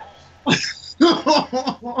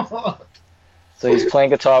 So he's playing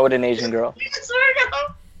guitar with an Asian girl. This is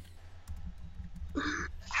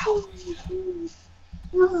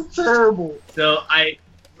terrible. So I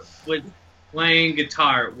was playing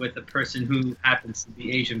guitar with a person who happens to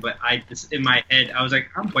be Asian, but I just in my head I was like,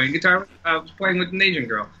 I'm playing guitar. I was playing with an Asian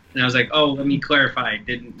girl, and I was like, oh, let me clarify. I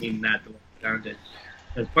didn't mean that the way it sounded.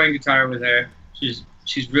 I was playing guitar with her. She's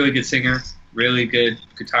a really good singer, really good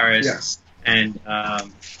guitarist. Yes. And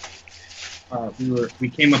we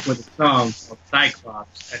came up with a song called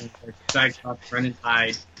Cyclops, and it's like Cyclops run and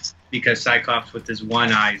hide because Cyclops with his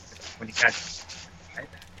one eye when he catches,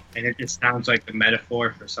 and it just sounds like the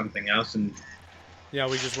metaphor for something else, and Yeah,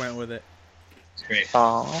 we just went with it. it's great.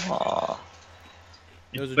 Oh.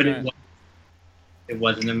 But it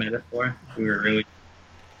wasn't a metaphor. We were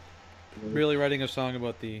Really writing a song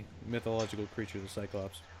about the mythological creature, the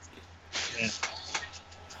Cyclops.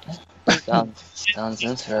 Yeah. Sounds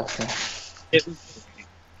interesting. It was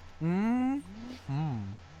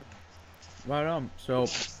Right on. So,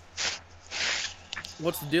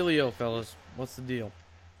 what's the dealio, fellas? What's the deal?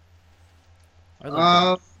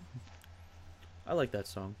 I like that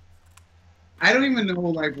song. I don't even know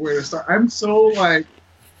like where to start. I'm so like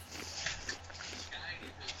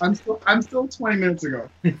I'm still 20 minutes ago.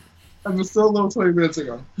 I'm still a little 20 minutes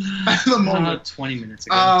ago. At the moment. 20 minutes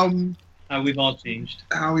ago. We've all changed.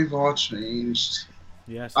 We've all changed.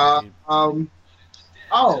 Yes. Oh,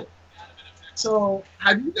 so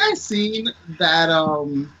have you guys seen that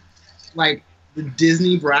like the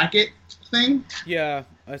Disney bracket thing? Yeah,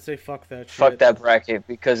 I say fuck that shit. Fuck that bracket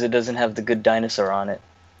because it doesn't have the good dinosaur on it.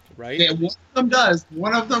 Right? Yeah, one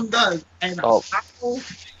of them does. And how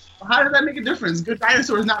did that make a difference? Good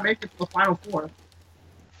Dinosaur is not making it to the Final Four.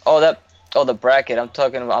 The bracket. I'm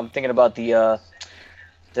thinking about the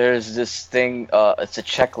there's this thing, it's a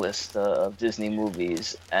checklist of Disney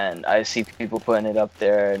movies, and I see people putting it up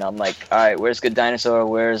there, and I'm like, alright, where's Good Dinosaur?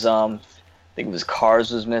 Where's, I think it was Cars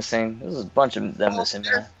was missing. There's a bunch of them missing,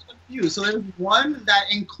 man. So there's one that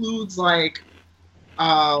includes, like,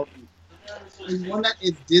 there's one that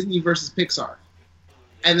is Disney versus Pixar.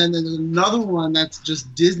 And then there's another one that's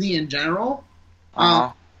just Disney in general.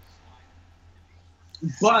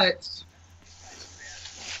 But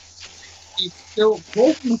it's still,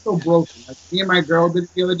 both of them are still broken. Like, me and my girl did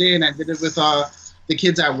it the other day, and I did it with the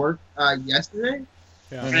kids at work yesterday.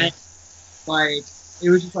 Yeah. And, like, it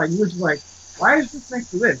was just like, we were just like, why is this next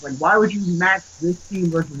to this? Like, why would you match this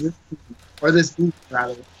team versus this team? Or this group,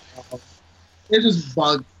 rather. It just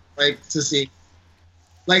bugged, like, to see.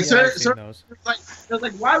 Like, I've seen there's those.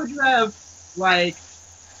 like, why would you have, like,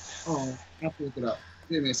 oh, I have to look it up.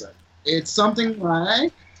 Give me a sec. It's something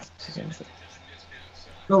like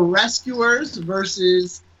the Rescuers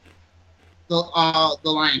versus the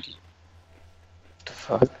Lion King.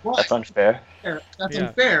 That's unfair. That's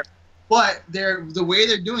unfair. But the way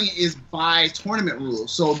they're doing it is by tournament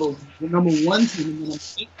rules. So the number 1 team and the number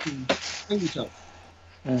 8 team play each other.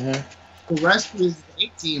 Mm-hmm. The Rescuers, the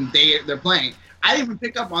 8 team, they're playing. I didn't even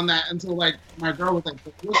pick up on that until like my girl was like,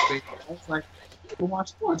 "Look, baby." I was like, "Go watch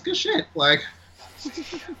sports, good shit." Like,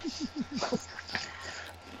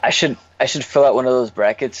 I should fill out one of those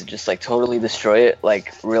brackets and just like totally destroy it,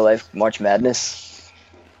 like real life March Madness.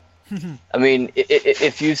 I mean,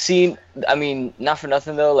 if you've seen, I mean, not for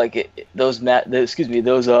nothing though, like those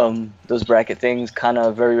bracket things kind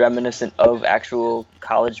of very reminiscent of actual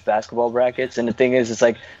college basketball brackets. And the thing is, it's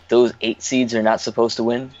like those 8 seeds are not supposed to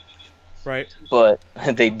win, Right. but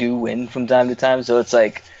they do win from time to time. So it's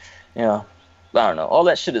like, you know, I don't know. All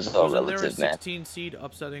that shit is all Wasn't there a relative, man. 16 seed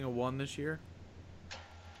upsetting a 1 this year?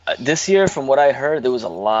 This year, from what I heard, there was a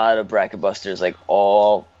lot of bracket busters, like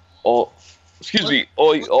all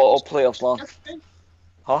playoffs long. yesterday?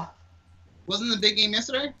 Huh? Wasn't the big game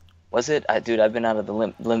yesterday? Was it? Dude, I've been out of the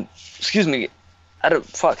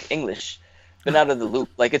English. Been out of the loop.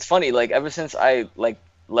 Like, it's funny, like, ever since I, like,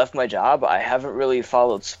 left my job, I haven't really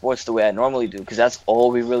followed sports the way I normally do, because that's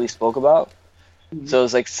all we really spoke about. Mm-hmm. So it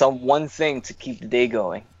was, like, some one thing to keep the day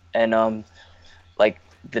going. And, like,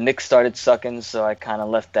 the Knicks started sucking, so I kind of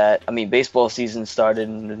left that. I mean, baseball season started,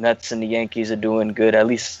 and the Mets and the Yankees are doing good. At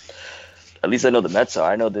least I know the Mets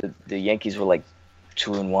are. I know the Yankees were, like,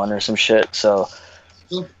 2-1 or some shit, so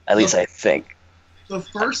at least I think. The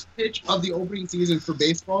first pitch of the opening season for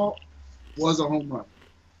baseball was a home run.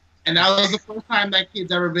 And that was the first time that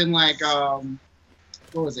kid's ever been like, what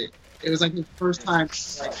was it? It was like his first time,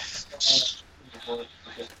 like,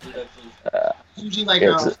 usually like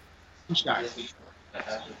each guy.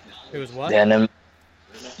 It was what? Yeah,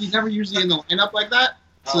 He's never usually in the lineup like that.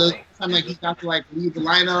 So the first time like he got to like lead the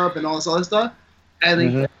lineup and all this other stuff. And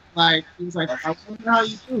then like he was like, I wonder how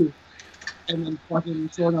you do. And then fucking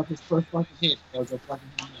throwing up his first fucking hit. That was a fucking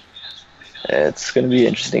hit. it's gonna be an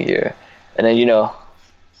interesting year. And then, you know,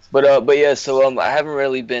 But yeah, so I haven't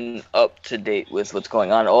really been up to date with what's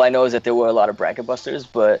going on. All I know is that there were a lot of bracket busters,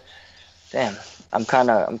 but damn, I'm kind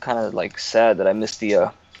of like sad that I missed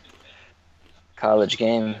the college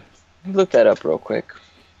game. Look that up real quick.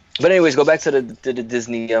 But anyways, go back to the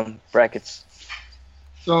Disney brackets.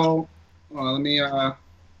 So, let me. Our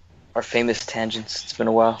famous tangents. It's been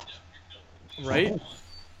a while. Right?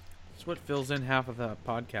 It's what fills in half of the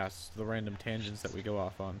podcast, the random tangents that we go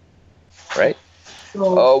off on. Right?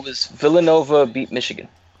 So, It was Villanova beat Michigan.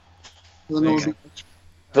 Villanova.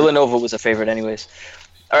 Villanova was a favorite, anyways.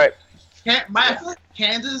 All right. I feel like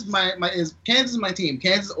Kansas, Kansas is my team.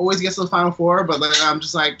 Kansas always gets to the Final Four, but like, I'm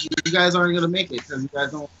just like, you guys aren't gonna make it because you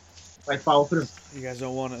guys don't like follow through. You guys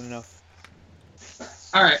don't want it enough.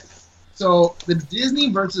 All right, so the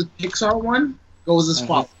Disney versus Pixar one goes as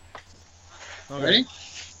follows. Okay. Ready?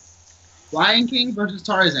 Lion King versus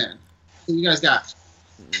Tarzan. Who you guys got?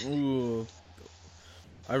 Ooh.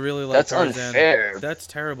 I really like That's Tarzan. unfair. That's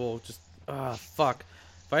terrible. Just fuck.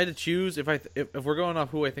 If I had to choose, if we're going off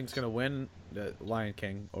who I think's gonna win, Lion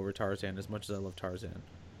King over Tarzan. As much as I love Tarzan.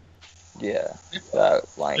 Yeah.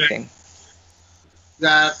 Lion King.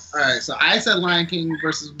 All right, so I said Lion King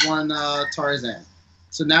versus one Tarzan.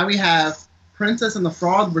 So now we have Princess and the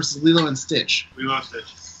Frog versus Lilo and Stitch. Lilo and Stitch.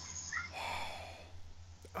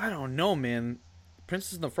 I don't know, man.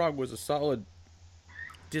 Princess and the Frog was a solid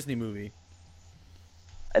Disney movie.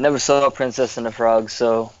 I never saw Princess and the Frog,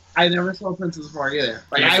 so I never saw Princess and the Frog either.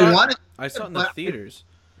 Like I saw it in the theaters.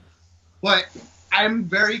 But I'm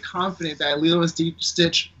very confident that Lilo and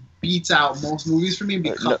Stitch beats out most movies for me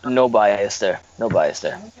because no bias there. No bias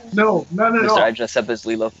there. no. Mister, I dress up as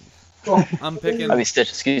Lilo. I'm picking. I mean Stitch.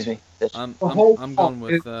 Excuse me. Stitch. I'm whole going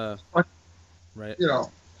with right.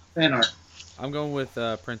 Fan art. I'm going with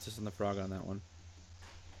Princess and the Frog on that one.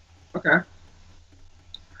 Okay.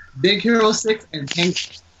 Big Hero 6 and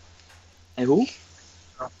Tangled. And who?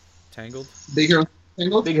 Tangled? Big Hero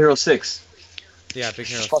Tangled? Big Hero 6. Yeah, Big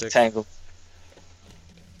Hero Fuck 6. Tangled.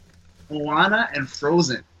 Moana and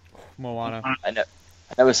Frozen. Moana. I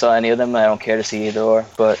never saw any of them. I don't care to see either or,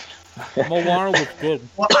 but Moana was good.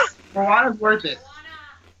 Moana's worth it.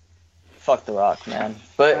 fuck The Rock, man.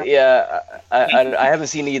 But yeah, I haven't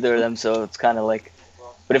seen either of them, so it's kind of like.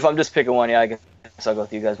 But if I'm just picking one, yeah, I guess I'll go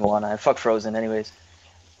with you guys, Moana. And fuck Frozen, anyways.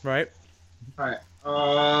 Right? Alright.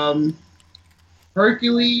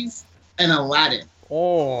 Hercules and Aladdin.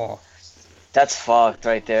 Oh. That's fucked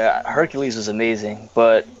right there. Hercules was amazing,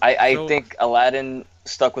 but I So- think Aladdin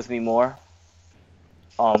stuck with me more.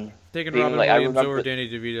 Taking being Robin like, I Williams remember- over Danny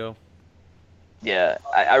DeVito. Yeah,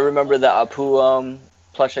 I remember the Apu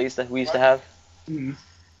plush we used to have, Mhm.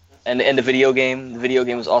 and the video game. The video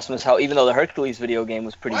game was awesome as hell. Even though the Hercules video game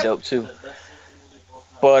was pretty dope too.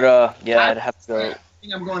 But yeah, I'd have to go. I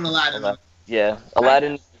think I'm going Aladdin. Yeah,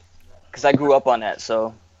 Aladdin, because I grew up on that.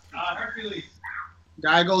 So Hercules.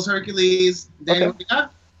 Guy goes Hercules. Daniel, Okay. yeah?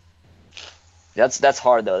 that's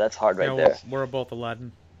hard though. That's hard right Yeah, there. we're both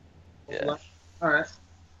Aladdin. Yeah. Alright.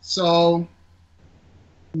 So,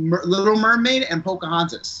 Little Mermaid and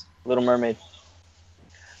Pocahontas. Little Mermaid.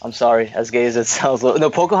 I'm sorry, as gay as it sounds. No,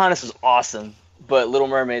 Pocahontas was awesome, but Little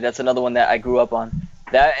Mermaid, that's another one that I grew up on.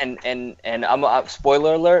 That and I'm a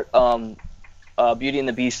spoiler alert. Beauty and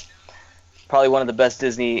the Beast, probably one of the best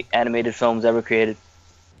Disney animated films ever created.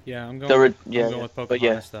 Yeah, I'm going. The I'm going with but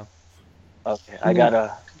yeah. Pocahontas though. Okay, I got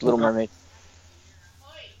a Little Mermaid.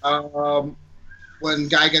 When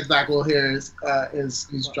Guy gets back, we'll hear he's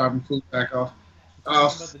dropping food back off.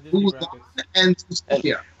 Food and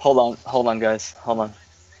Sophia. Hold on, guys. Hold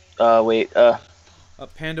on. Wait.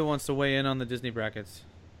 Panda wants to weigh in on the Disney brackets.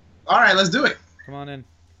 Alright, let's do it. Come on in.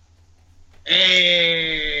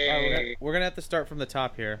 Hey. All right, we're gonna have to start from the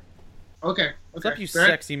top here. Okay. What's up, you Fair.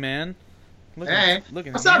 sexy man? Hey.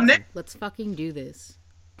 Looking What's up, handsome. Nick? Let's fucking do this.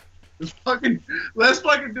 Let's fucking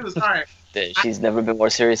do this. Alright. She's never been more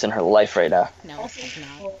serious in her life right now. No, it's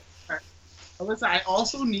not. Alyssa, I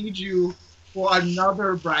also need you for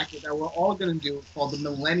another bracket that we're all gonna do called the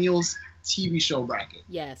Millennials TV show bracket.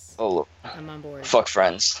 Yes, Oh, I'm on board. fuck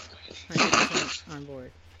Friends. 100% on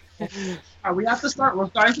board. We have to start. We're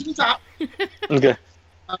starting from the top. Okay.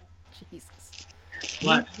 Jesus.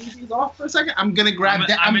 Leave these off for a second. I'm gonna grab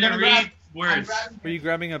that. I'm I'm gonna gonna grab. read words. Are you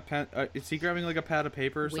grabbing a pen? Is he grabbing like a pad of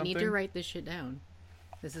paper or We something? need to write this shit down.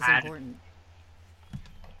 This is Pad. important.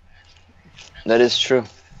 That is true.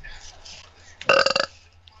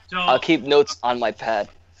 So, I'll keep notes on my pad.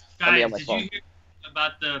 I mean, guys, on my did phone. you hear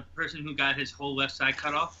about the person who got his whole left side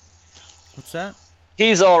cut off? What's that?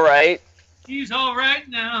 He's all right, He's all right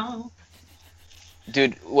now.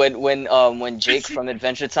 dude. When Jake from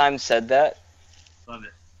Adventure Time said that, Love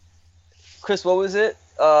it. Chris, what was it?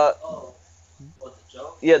 What, the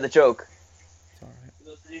joke? Yeah, the joke. It's alright. He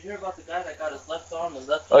goes, did you hear about the guy that got his left arm and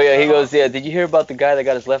left leg? Oh yeah, he goes, yeah. Did you hear about the guy that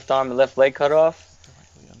got his left arm and left leg cut off?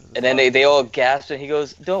 And then they all gasped, and he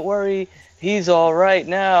goes, "Don't worry, he's all right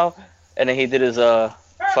now." And then he did his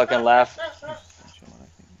fucking laugh.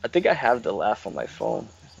 I think I have the laugh on my phone.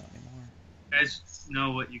 You guys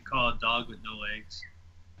know what you call a dog with no legs?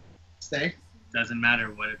 Stay. Doesn't matter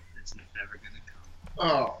what it's never gonna come.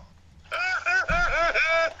 Oh.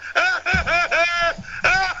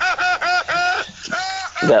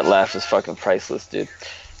 That laugh is fucking priceless, dude.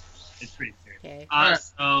 It's pretty serious. Okay.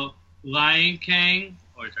 So Lion King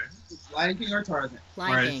or Tarzan? Lion King or Tarzan?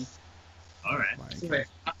 Lion King. All right. So wait,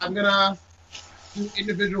 I'm gonna do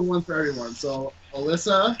individual ones for everyone. So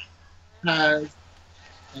Alyssa has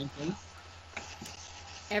Lion King.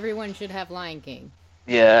 Everyone should have Lion King.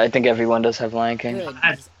 Yeah, I think everyone does have Lion King. Good.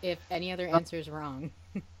 'Cause if any other answer is wrong.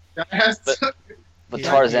 That has But Yeah,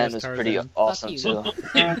 Tarzan he is was pretty Tarzan. awesome Fuck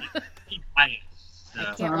you. too.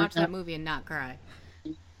 I can't watch that movie and not cry.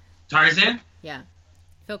 Tarzan? Yeah.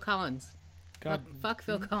 Phil Collins. God. Fuck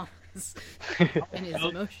Phil Collins and his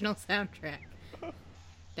emotional soundtrack.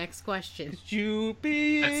 Next question.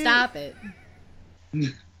 Stop it.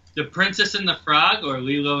 The Princess and the Frog or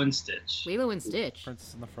Lilo and Stitch? Lilo and Stitch.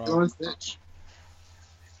 Princess and the Frog. Lilo and Stitch.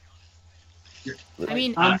 I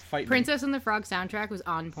mean, Fight me. Princess and the Frog soundtrack was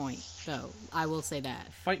on point, though. I will say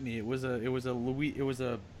that. Fight me. It was a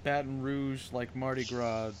Baton Rouge like Mardi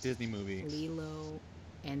Gras Disney movie. Lilo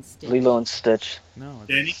and Stitch. Lilo and Stitch. No, it's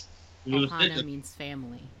Danny? Lilo and Ohana Stitch? means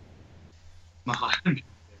family. Mahana.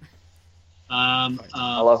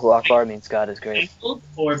 Allahu Akbar means God is great. Tangled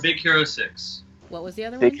or Big Hero 6? What was the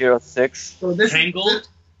other Big one? Hero 6. So this Tangled?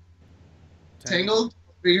 Tangled,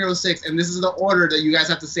 Big Hero 6, and this is the order that you guys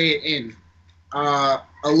have to say it in.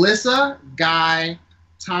 Alyssa, Guy,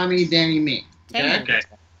 Tommy, Danny, me. Tangled. Okay.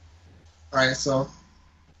 Alright, so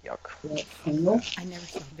Yuck. Tangled. I never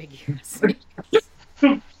saw Big Hero 6.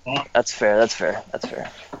 That's fair. That's fair. That's fair.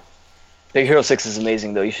 Big Hero 6 is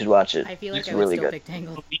amazing though. You should watch it. I feel like It's I would really still good. pick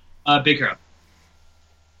Tangled. Big Hero.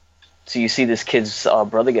 So you see this kid's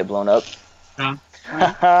brother get blown up. Huh?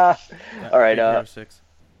 All right. Big Hero 6.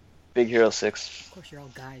 Big Hero 6. Of course, you're all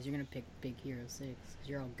guys. You're gonna pick Big Hero 6. 'Cause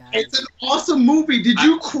you're all guys. It's an awesome movie. Did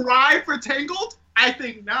you cry for Tangled? I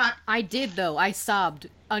think not. I did though. I sobbed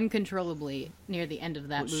uncontrollably near the end of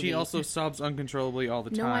that movie. She also sobs uncontrollably all the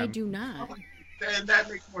time. No, I do not. Then that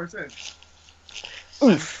makes more sense.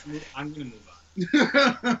 Oof. I'm going to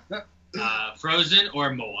move on. Frozen or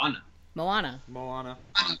Moana? Moana. Moana.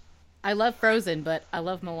 I love Frozen, but I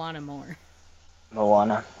love Moana more.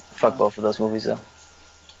 Moana. Fuck both of those movies though.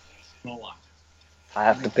 Moana. I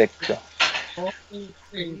have to pick. So. All these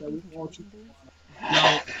things that we all choose.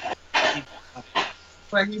 No.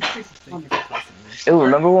 Like he's Thank you for questioning me. Ew,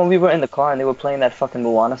 remember when we were in the car and they were playing that fucking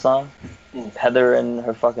Moana song? Heather and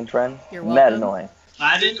her fucking friend? You're Mad welcome. annoying.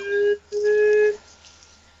 Aladdin?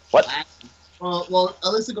 What? Well,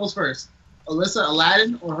 Alyssa goes first. Alyssa,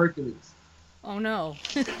 Aladdin, or Hercules? Oh no.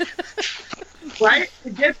 Right?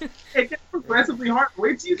 It gets progressively hard.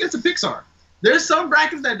 Wait till you get to Pixar. There's some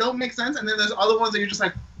brackets that don't make sense, and then there's other ones that you're just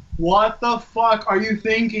like, what the fuck are you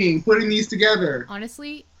thinking? Putting these together.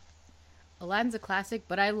 Honestly, Aladdin's a classic,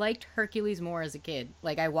 but I liked Hercules more as a kid.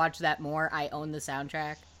 Like, I watched that more. I own the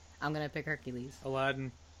soundtrack. I'm gonna pick Hercules.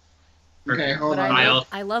 Aladdin. Okay, hold But on.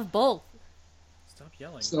 I love both. Stop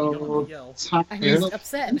yelling. So- You don't have to yell. I'm just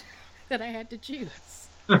upset that I had to choose.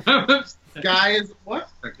 Guys, what?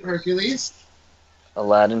 Hercules.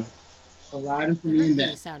 Aladdin. Aladdin for me and then.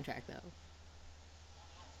 Hercules soundtrack, though.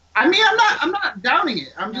 I mean, I'm not doubting it.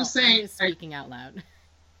 I'm just saying. I'm just speaking out loud.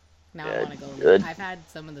 Now I Good, want to go. good. I've had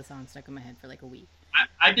some of the songs stuck in my head for like a week.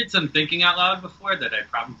 I did some thinking out loud before that I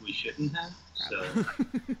probably shouldn't have. So,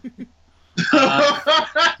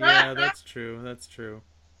 Yeah, that's true. That's true.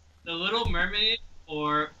 The Little Mermaid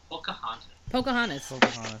or Pocahontas? Pocahontas.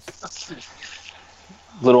 Pocahontas.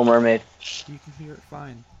 Little Mermaid. You can hear it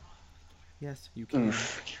fine. Yes, you can.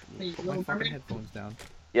 Hey, Put my Little fucking Mermaid? headphones down.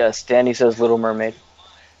 Yes, Danny says Little Mermaid.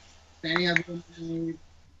 Danny has Little Mermaid.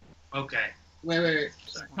 Okay. Wait.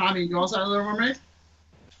 Tommy, you also have Little Mermaid?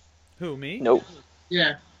 Who, me? Nope.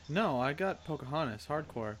 Yeah. No, I got Pocahontas,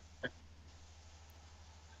 hardcore.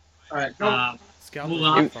 Alright, go. Scalpers,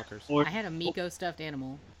 Mulan. fuckers. Or I had a Miko stuffed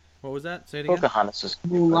animal. What was that? Say it again. Pocahontas was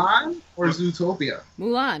Mulan or Zootopia?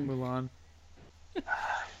 Mulan. Mulan.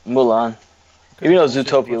 Mulan. Okay, Even though bullshit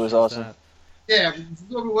Zootopia was question is awesome. that? Yeah,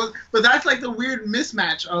 Zootopia was, but that's like the weird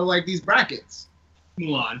mismatch of like these brackets.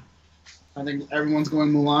 Mulan. I think everyone's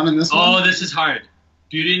going Mulan in this Oh, one. this is hard.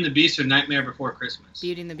 Beauty and the Beast or Nightmare Before Christmas?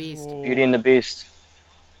 Beauty and the Beast. Oh. Beauty and the Beast.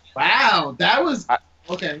 Wow, that was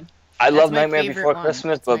Okay. I That's love my Nightmare favorite Before one.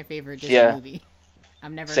 Christmas, That's my but favorite Disney yeah. movie.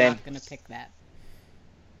 I'm never Same. not gonna pick that.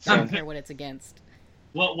 I Same. don't care what it's against.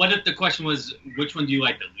 What if the question was, which one do you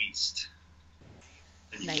like the least?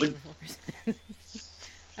 And you Nightmare would- Before Christmas.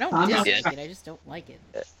 I don't I'm dislike not- it. I just don't like it.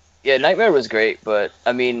 Yeah, Nightmare was great, but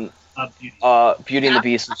I mean, Beauty. Beauty and the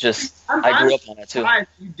Beast was just. I'm I grew up on it too. surprised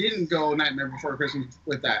you didn't go Nightmare Before Christmas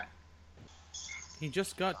with that. He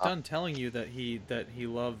just got done telling you that he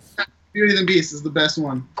loves. Beauty and the Beast is the best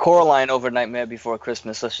one. Coraline over Nightmare Before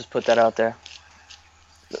Christmas. Let's just put that out there.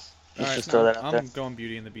 Let's Alright, just throw that out I'm there. going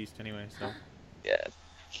Beauty and the Beast anyway, so Yeah.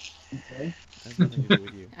 Okay. has nothing to do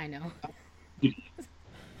with you. I know.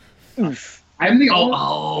 Oof. I'm the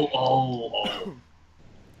Oh.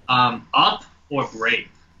 Up or Brave?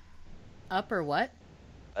 Up or what?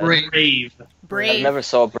 Brave. Brave. I Brave. never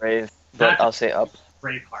saw Brave, but I'll say Up.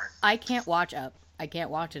 Braveheart. I can't watch Up. I can't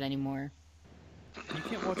watch it anymore. You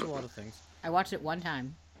can't watch a lot of things. I watched it one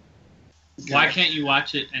time. Why can't you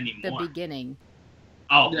watch it The anymore? beginning.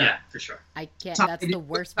 Oh, Yeah. yeah, for sure. I can't. Tom, That's you- the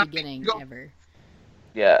worst Tom, beginning go. ever.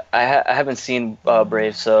 Yeah, I haven't seen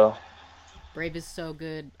Brave, so Brave is so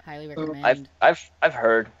good. Highly So, recommend. I've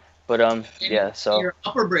heard, but yeah, so You're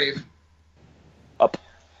Up or Brave? Up.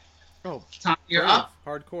 Oh, Tom, you're Brave, up.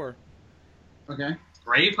 hardcore. Okay.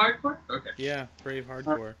 Brave hardcore? Okay. Yeah, Brave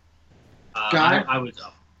hardcore. Guy? I was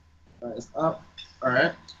up. Alright, it's up. All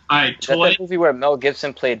right. All right, Is that Toy. that movie where Mel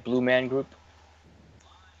Gibson played Blue Man Group?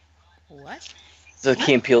 What? It's a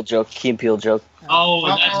Key and Peele joke. Key and Peele joke. Oh,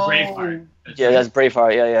 that's Oh. Braveheart. Yeah, that's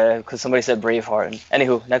Braveheart. Yeah, because somebody said Braveheart.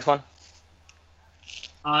 Anywho, next one.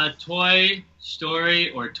 Toy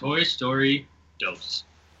Story or Toy Story Dose?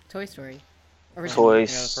 Toy Story. Original.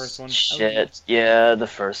 Toys. Yeah, the first one. Shit. Yeah, the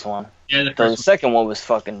first one. Yeah, the The first second one was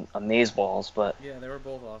fucking amazeballs, but Yeah, they were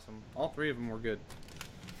both awesome. All three of them were good.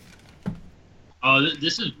 one. Oh,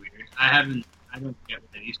 this is weird. I don't get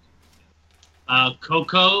what they used to.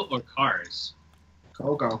 Coco or Cars?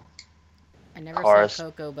 Coco. I never Cars. saw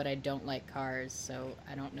Coco, but I don't like cars, so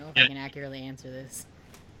I don't know if Yeah. I can accurately answer this.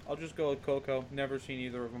 I'll just go with Coco. Never seen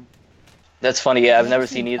either of them. that's funny. Yeah, I've You've never never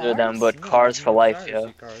seen seen either of them, Cars? but Cars for life. Yeah,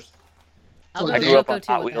 I'll So go I with grew up Coco on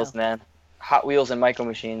too. Hot What the Wheels, hell? man. Hot Wheels and Micro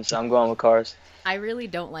Machines. So I'm going with Cars. I really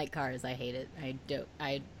don't like cars. I hate it. I don't.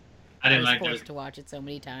 I I didn't was like forced those. to watch it so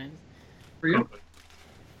many times. For you?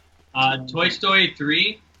 Coco. Toy Story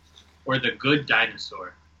 3 or The Good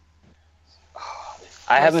Dinosaur?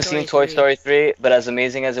 I Toy haven't Story seen Toy 3. Story 3, but as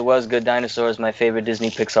amazing as it was, Good Dinosaur is my favorite Disney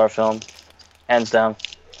Pixar film, hands down.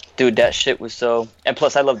 Dude, that shit was so. And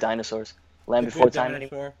plus, I love dinosaurs. Land Before Time.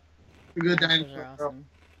 Anyway. The Good Those Dinosaur. are awesome.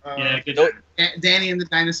 Yeah, Good Nope. Dinosaur. Danny and the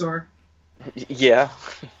Dinosaur. Yeah.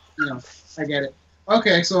 You know, I get it.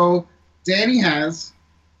 Okay, so Danny has.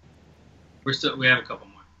 We have a couple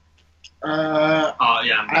more. Uh, Oh,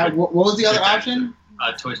 yeah. I'm good. what was the other option?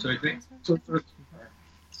 Toy Story 3? Toy Story.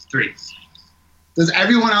 3. Does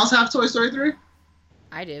everyone else have Toy Story 3?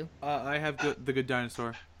 I do. I have the Good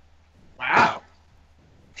Dinosaur. Wow.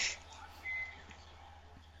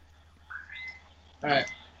 All right.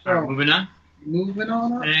 All right, So, moving on. moving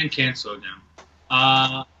on up. And can't slow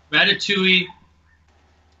down. Ratatouille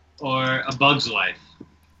or A Bug's Life?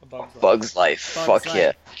 Bugs Life. Bugs Fuck Life.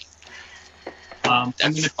 yeah. I'm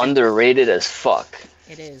That's gonna underrated as fuck.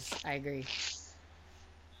 It is. I agree.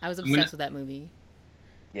 I was I'm obsessed gonna- with that movie.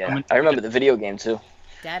 Yeah. I remember the video game too.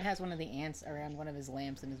 Dad has one of the ants around one of his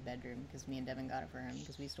lamps in his bedroom because me and Devin got it for him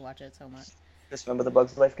because we used to watch it so much. Just remember the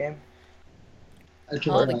Bugs Life game?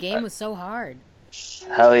 Oh, the game was so hard.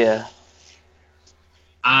 Hell yeah.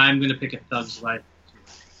 I'm gonna pick A Thug's Life.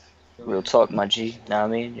 Real talk, my G. Know what I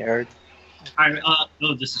mean? You heard? All right.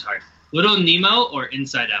 Oh, this is hard. Little Nemo or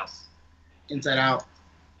Inside Out? Inside Out.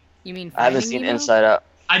 You mean I haven't Finding seen Nemo? Inside Out.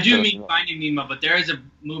 I do Little mean Nemo. Finding Nemo, but there is a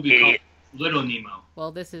movie called Little Nemo.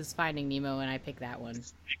 Well, this is Finding Nemo, and I picked that one.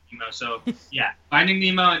 Nemo. So yeah, Finding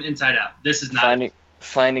Nemo and Inside Out. This is not.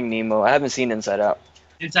 Finding Nemo. I haven't seen Inside Out.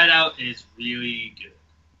 Inside Out is really good.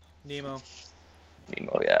 Nemo.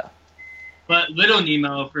 Nemo, yeah. But Little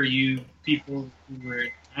Nemo, for you people who were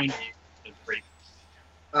 90s, is great.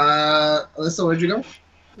 Alyssa, where'd you go?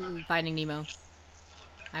 Finding Nemo.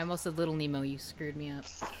 I almost said Little Nemo. You screwed me up.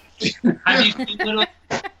 Have you seen Little? Is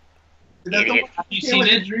that the one Have you yeah, seen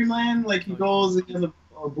like it? in Dreamland? Like he goes and has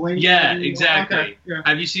a blink. Yeah, exactly. Okay, yeah.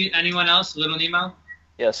 Have you seen anyone else Little Nemo?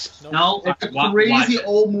 Yes. No. It's a Watch crazy it.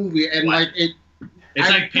 old movie, and Watch like it. It's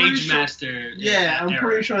I'm like pretty Page sure- Master. Yeah, I'm era.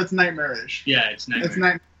 pretty sure it's nightmarish. Yeah, it's nightmare. It's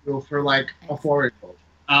nightmare for like a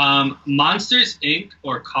 4-year-old. Monsters Inc.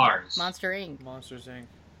 or Cars? Monster Inc. Monsters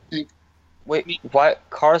Inc. Wait, why?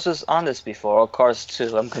 Cars was on this before, or Cars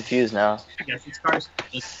 2? I'm confused now. I guess it's Cars.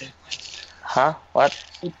 Let's say. Huh? What?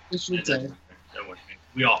 It should say. Don't worry.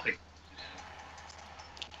 We all think.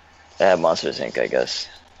 Monsters Inc. I guess.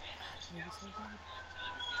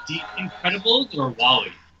 The Incredibles or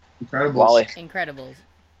Wall-E? Incredibles. Wall-E. Incredibles.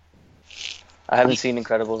 I haven't seen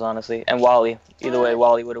Incredibles honestly, and Wall-E. Either way,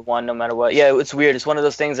 Wall-E would have won no matter what. Yeah, it's weird. It's one of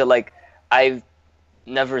those things that like I've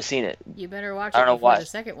never seen it. You better watch I it don't know before why. the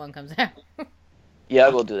second one comes out. Yeah, I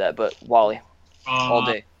will do that, but Wall-E all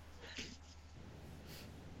day.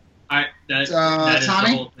 That is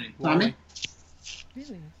Tommy? the whole thing. Tommy?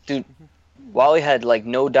 Really? Dude, Wall-E had like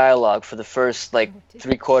no dialogue for the first like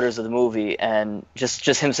 3/4 of the movie, and just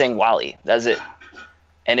him saying Wall-E. That's it,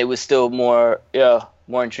 and it was still more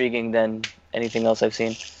intriguing than anything else I've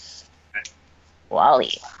seen.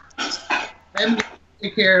 Wall-E. I'm gonna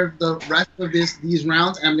take care of the rest of these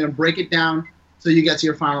rounds, and I'm gonna break it down so you get to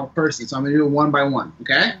your final person. So I'm gonna do it one by one.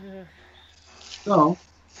 Okay? So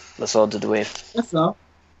Let's all do the wave. let's go.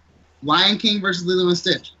 Lion King versus Lilo and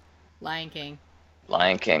Stitch. Lion King.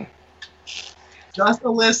 Lion King. Just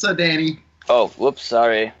Alyssa, Danny. Oh, whoops,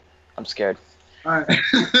 sorry. I'm scared. All right.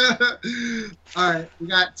 All right. We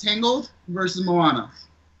got Tangled versus Moana.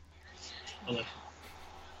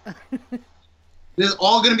 This is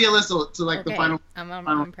all gonna be Alyssa to like the final.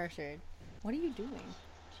 I'm pressured. What are you doing?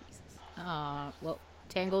 Jesus. Well,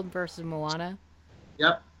 Tangled versus Moana.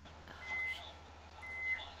 Yep.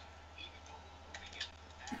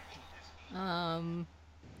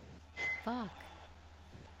 Fuck.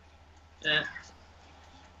 Yeah.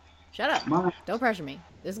 Shut up. Come on. Don't pressure me.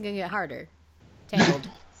 This is gonna get harder. Tangled.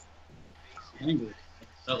 Tangled.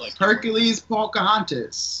 Felt like Hercules,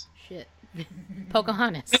 Pocahontas. Shit.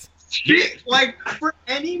 Pocahontas. Shit, like for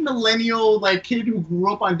any millennial like kid who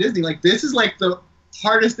grew up on Disney, like this is like the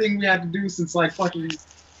hardest thing we had to do since like fucking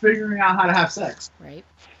figuring out how to have sex. Right?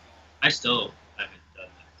 I still haven't done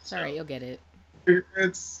that. It's alright, you'll get it.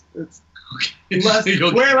 It's less,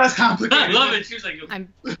 way less complicated. I love it. She was like,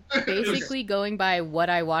 I'm basically going by what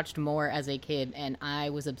I watched more as a kid, and I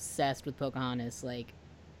was obsessed with Pocahontas. Like,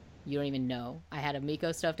 you don't even know. I had a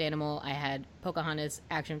Miko stuffed animal. I had Pocahontas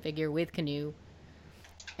action figure with canoe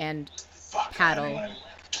and paddle.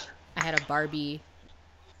 I had a Barbie.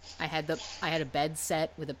 I had a bed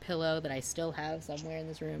set with a pillow that I still have somewhere in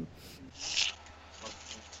this room.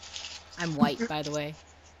 I'm white, by the way.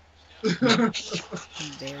 I'm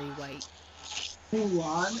very white.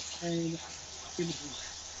 Mulan and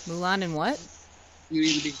Mulan and what?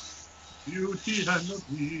 Beauty and the Beast. Beauty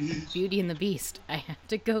and the Beast. Beauty and the Beast. I have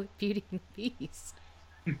to go with Beauty and the Beast.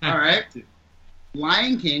 All right.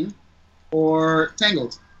 Lion King or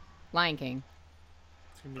Tangled? Lion King.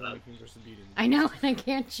 It's gonna be Lion King versus Beauty. I know, and I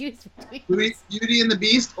can't choose between. Beauty and the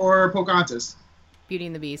Beast or Pocahontas? Beauty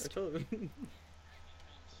and the Beast. All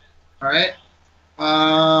right.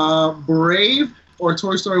 Brave or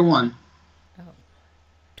Toy Story 1? Oh.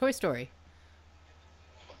 Toy Story.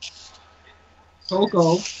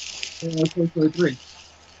 Coco or Toy Story 3?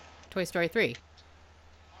 Toy Story 3.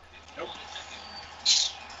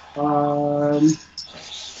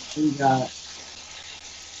 We got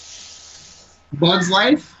Bug's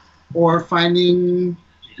Life or Finding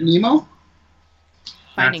Nemo?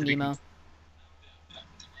 Finding Nemo.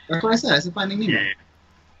 That's what I said. I said Finding Nemo. yeah.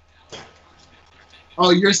 Oh,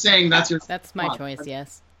 you're saying that's your... That's my choice,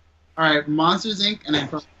 yes. All right, Monsters, Inc. and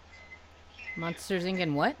Incredibles. Monsters Inc.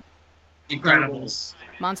 and what? Incredibles.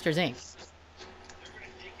 Monsters Inc.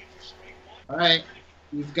 All right,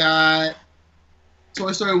 you've got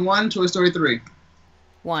Toy Story 1, Toy Story 3.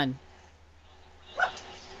 1.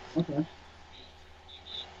 Okay.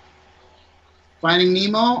 Finding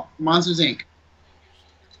Nemo, Monsters, Inc.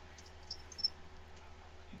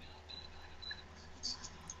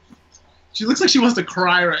 She looks like she wants to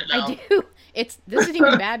cry right now. I do. This isn't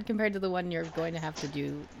even bad compared to the one you're going to have to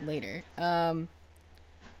do later.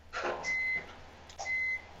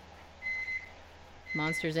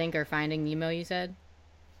 Monsters Inc. or Finding Nemo, you said?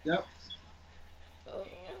 Yep.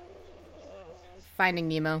 Finding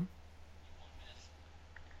Nemo.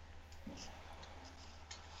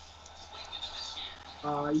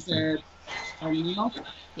 You said Finding Nemo?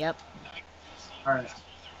 Yep. All right.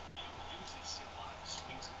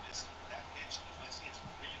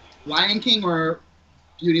 Lion King or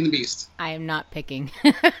Beauty and the Beast? I am not picking.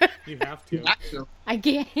 You have to. You have to. I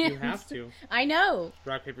can't. You have to. I know.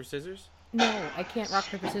 Rock, paper, scissors? No, I can't rock,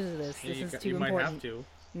 paper, scissors this. Yeah, This is too you important. might have to.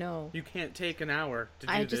 No. You can't take an hour to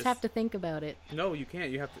do I this. just have to think about it. No, you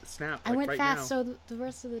can't. You have to snap. I like, went right fast, now. so the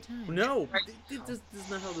rest of the time. No, this is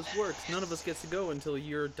not how this works. None of us gets to go until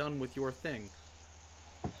you're done with your thing.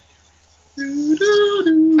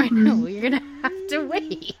 I know, you're gonna have to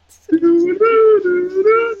wait.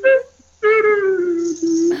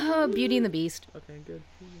 Oh, Beauty and the Beast. Okay, good.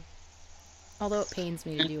 Although it pains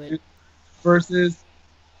me to do it. Versus,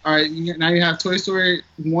 all right, now you have Toy Story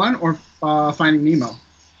 1 or Finding Nemo.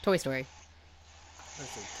 Toy Story. I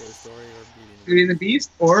said Toy Story or Beauty and the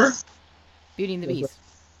Beast or Beauty and the Beast.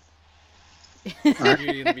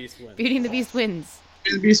 Beauty and the Beast wins. Beauty and the Beast wins.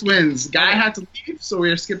 Beauty and the Beast wins. Guy had to leave, so we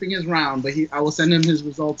are skipping his round, but I will send him his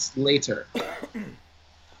results later.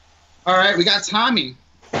 All right, we got Tommy.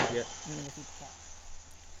 Yeah.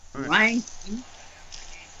 All right. Lion King,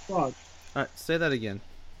 Frog. All right, say that again.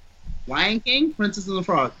 Lion King, Princess and the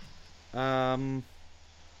Frog. Lion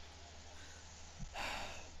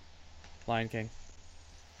King.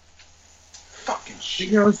 Fucking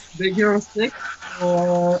shit. Big Hero 6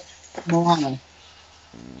 or Moana?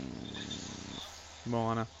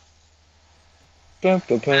 Moana. Aladdin.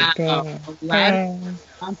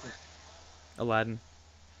 Aladdin.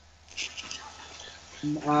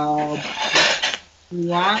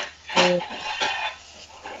 Mulan or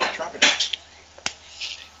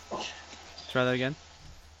Try that again.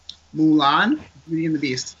 Mulan, Beauty and the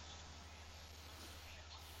Beast.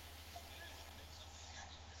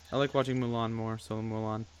 I like watching Mulan more, so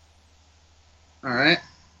Mulan. All right.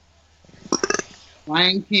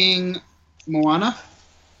 Lion King, Moana.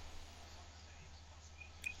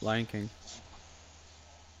 Lion King.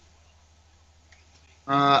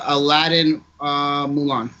 Aladdin,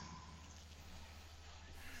 Mulan.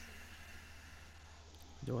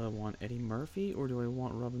 Do I want Eddie Murphy or do I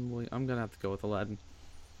want Robin Williams? I'm gonna have to go with Aladdin.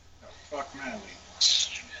 Fuck man.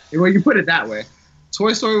 Well, you put it that way.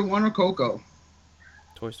 Toy Story 1 or Coco?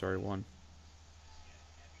 Toy Story 1.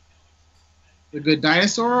 The Good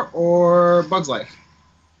Dinosaur or Bug's Life?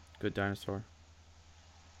 Good Dinosaur.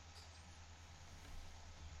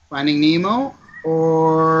 Finding Nemo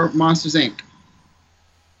or Monsters Inc?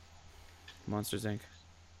 Monsters Inc.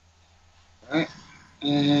 Alright.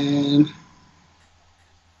 And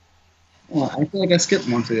I feel like I skipped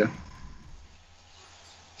one for you.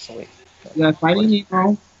 So wait. Yeah, Finding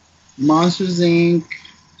Nemo, Monsters Inc,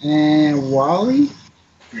 and Wall-E.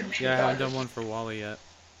 Yeah, I haven't done one for Wall-E yet.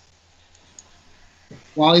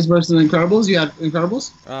 Wall-E's versus Incredibles. You have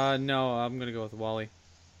Incredibles? No, I'm gonna go with Wall-E.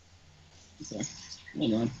 Okay.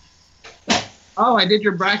 Hold on. Oh, I did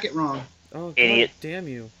your bracket wrong. Oh, God Idiot. damn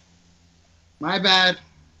you. My bad.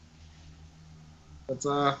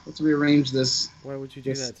 Let's rearrange this Why would you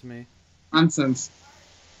do that to me? nonsense.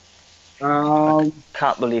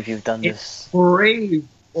 Can't believe you've done this. Brave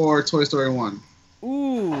or Toy Story 1?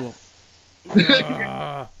 Ooh.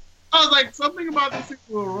 I was like, something about this is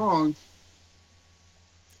a little wrong.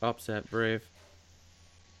 Upset, Brave.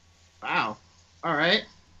 Wow. All right.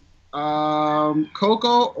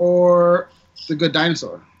 Coco or The Good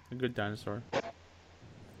Dinosaur? A Good Dinosaur.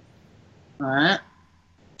 All right.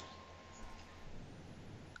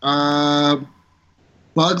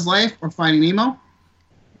 Bug's Life or Finding Nemo?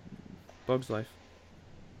 Bug's Life.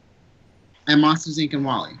 And Monsters Inc. and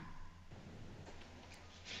Wall-E.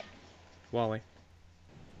 Wall-E.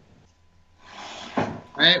 All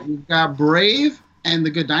right, we've got Brave and The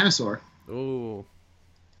Good Dinosaur. Ooh.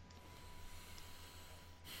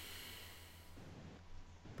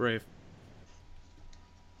 Brave.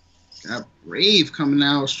 Got Brave coming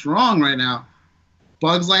out strong right now.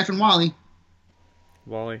 Bug's Life and Wall-E.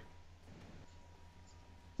 Wall-E.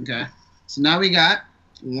 Okay. So now we got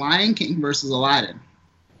Lion King versus Aladdin.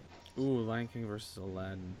 Ooh, Lion King versus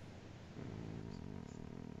Aladdin.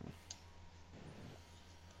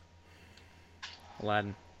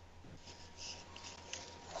 Aladdin.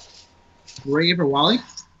 Brave or Wall-E?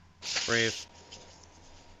 Brave.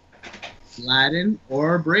 Aladdin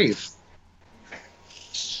or Brave?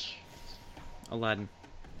 Aladdin.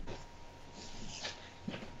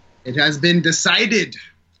 It has been decided.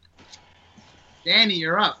 Danny,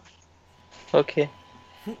 you're up. Okay.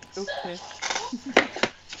 Okay.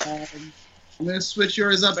 I'm going to switch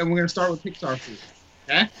yours up, and we're going to start with Pixar food.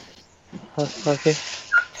 Okay? Okay.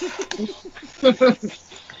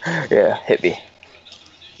 Yeah, hit me.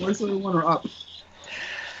 Toy Story 1 or up?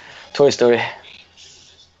 Toy Story.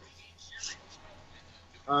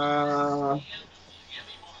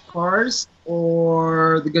 Cars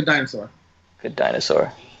or The Good Dinosaur? Good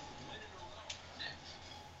Dinosaur.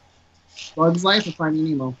 Bug's Life or Finding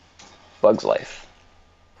Nemo? Bug's Life.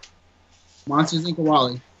 Monsters Inc. or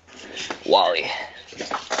Wall-E? Wall-E.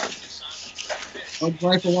 Bug's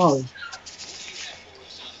Life or Wall-E?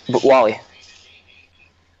 Wall-E.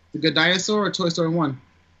 The Good Dinosaur or Toy Story 1?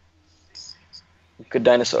 Good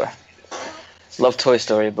Dinosaur. Love Toy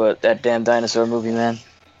Story, but that damn dinosaur movie, man.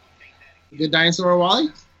 The Good Dinosaur or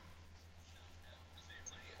Wall-E?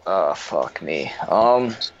 Oh, fuck me.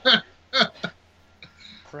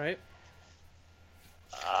 Right?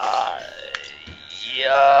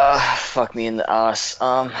 Fuck me in the ass.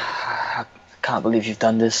 I can't believe you've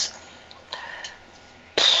done this.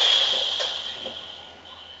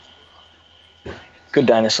 Good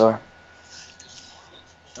Dinosaur.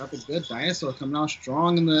 Got the Good Dinosaur coming out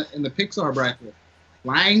strong in the Pixar bracket.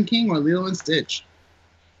 Lion King or Lilo and Stitch?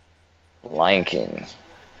 Lion King.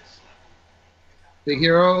 Big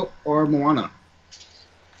Hero or Moana?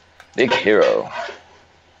 Big Hero.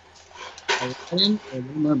 Aladdin or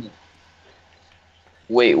Little Mermaid?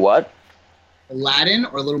 Wait, what? Aladdin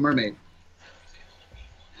or Little Mermaid?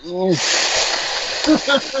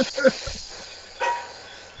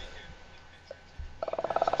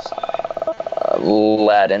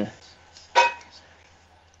 Aladdin.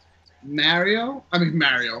 Mario?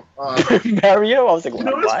 Mario. Mario? I was like, You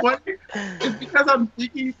know what's what? funny? It's because I'm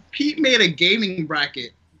thinking Pete made a gaming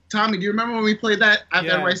bracket. Tommy, do you remember when we played that at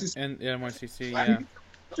NYCC? And NYCC, Right? yeah.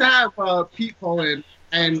 To have Pete call in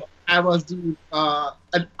and have us do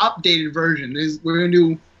an updated version. We're going to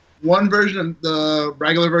do one version of the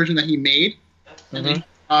regular version that he made. And then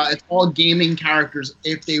it's all gaming characters.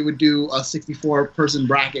 If they would do a 64-person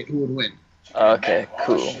bracket, who would win? Okay,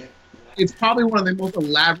 cool. It's probably one of the most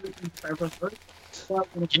elaborate things I've ever heard.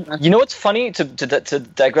 You know what's funny? To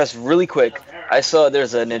digress really quick, I saw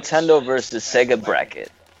there's a Nintendo versus Sega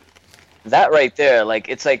bracket. That right there, like,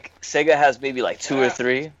 it's like Sega has maybe like 2 or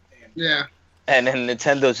 3, Yeah. and then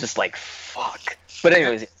Nintendo's just like, fuck. But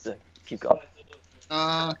anyways, keep going.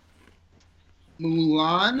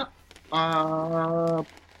 Mulan. What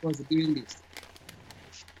was it? Beauty and the Beast.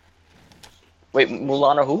 Wait,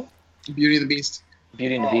 Mulan or who? Beauty and the Beast.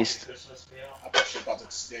 Beauty and the Beast. That is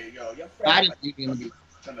Beauty and the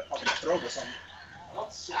Beast.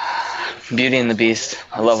 Beauty and the Beast.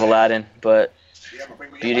 I love Aladdin, but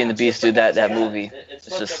Beauty and the Beast, dude, that movie. It's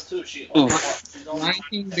just oof. Lion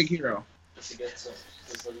King, Big Hero.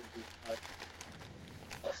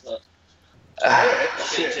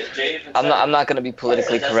 I'm not gonna be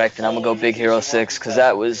politically correct, and I'm gonna go Big Hero 6 because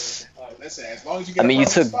that was. I mean, you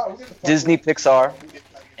took Disney, Pixar,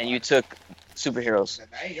 and you took superheroes.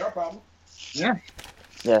 Yeah.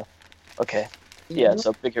 Yeah. Okay. Yeah.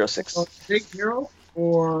 So Big Hero 6. Big Hero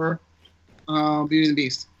or Beauty and the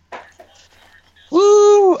Beast?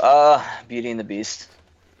 Woo! Beauty and the Beast.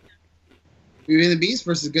 Beauty and the Beast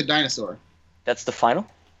versus Good Dinosaur. That's the final?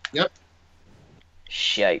 Yep.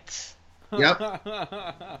 Shite. Yep.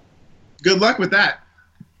 Good luck with that.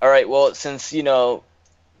 All right. Well, since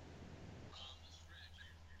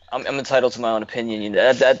I'm entitled to my own opinion.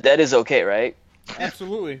 That is okay, right?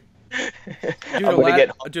 Absolutely.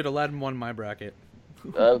 Dude, Aladdin won my bracket.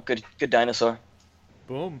 Good Dinosaur.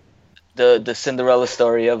 Boom. The Cinderella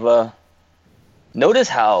story of Notice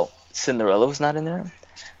how Cinderella was not in there.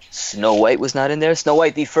 Snow White was not in there. Snow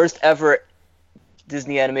White, the first ever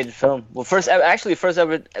Disney animated film. Well, first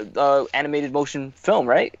ever animated motion film,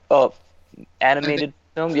 right? Animated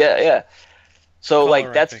film. Yeah. So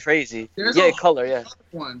Color, that's crazy. There's Color. Yeah.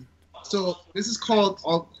 One. So this is called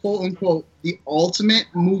quote unquote the ultimate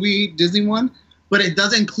movie Disney one, but it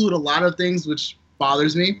does include a lot of things which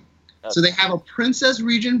bothers me. So they have a princess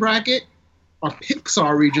region bracket, a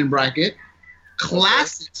Pixar region bracket,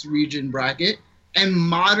 classics region bracket, and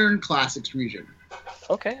modern classics region.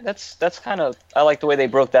 Okay, that's kind of, I like the way they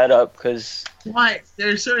broke that up because Why?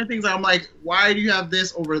 There's certain things I'm like, why do you have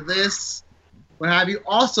this over this? What have you?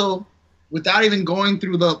 Also, without even going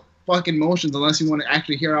through the fucking motions, unless you want to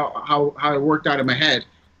actually hear how it worked out in my head,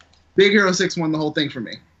 Big Hero 6 won the whole thing for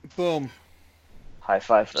me. Boom. high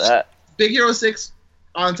five for that. Big Hero 6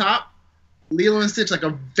 on top. Lilo and Stitch like a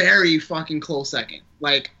very fucking close second.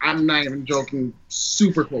 Like, I'm not even joking,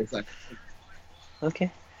 super close second.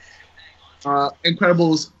 Okay.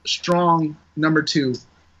 Incredibles strong number 2.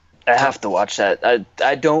 I have to watch that.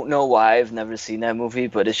 I don't know why I've never seen that movie,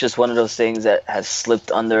 but it's just one of those things that has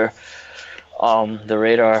slipped under the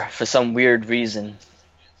radar for some weird reason.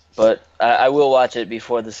 But I will watch it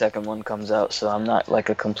before the second one comes out, so I'm not like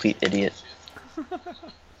a complete idiot.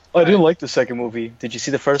 I didn't like the second movie. Did you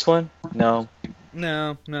see the first one? No.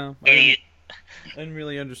 No. Idiot. I didn't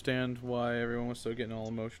really understand why everyone was so getting all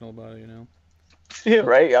emotional about it, you know? Yeah,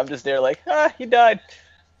 right? I'm just there like, he died.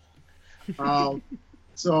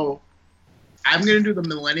 So I'm going to do the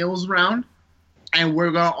millennials round, and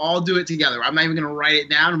we're going to all do it together. I'm not even going to write it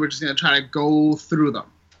down. We're just going to try to go through them.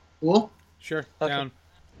 Cool? Sure, Okay. down.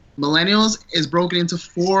 Millennials is broken into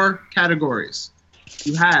 4 categories.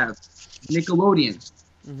 You have Nickelodeon,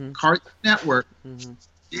 Mm-hmm. Cartoon Network, Mm-hmm.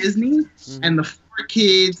 Disney, and the 4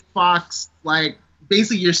 Kids, Fox, like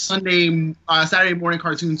basically your Saturday morning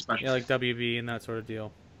cartoon special. Yeah, like WB and that sort of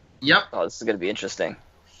deal. Yep. Oh, this is going to be interesting.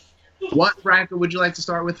 What bracket would you like to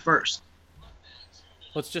start with first?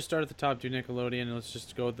 Let's just start at the top, do Nickelodeon, and let's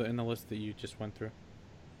just go in the list that you just went through.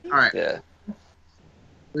 All right. Yeah.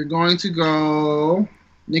 We're going to go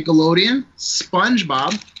Nickelodeon,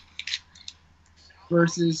 SpongeBob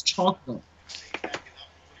versus Chalk Zone.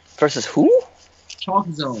 Versus who? Chalk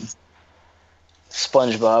Zone.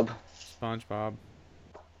 SpongeBob. SpongeBob.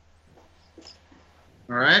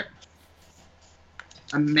 All right.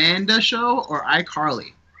 Amanda Show or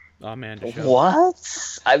iCarly? Amanda Show.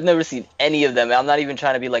 What? I've never seen any of them. I'm not even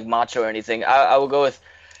trying to be like macho or anything. I will go with.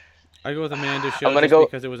 I go with Amanda Show I'm gonna just go-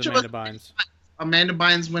 because it was Amanda Bynes. Amanda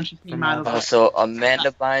Bynes when she came From out of Oh, so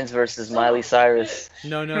Amanda Bynes versus Miley Cyrus.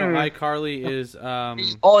 No, iCarly is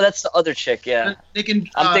Oh, that's the other chick. Yeah. Nick and,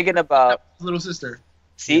 I'm thinking about. little sister.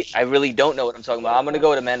 See, I really don't know what I'm talking about. I'm gonna go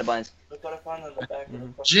with Amanda Bynes.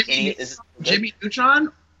 Jimmy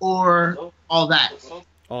Neutron or all that?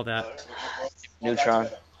 all that. Neutron.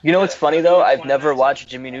 You know what's funny though? I've never watched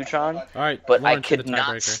Jimmy Neutron, All right, but I Lawrence for could the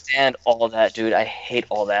not tiebreaker. stand all that, dude. I hate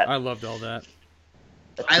all that. I loved all that.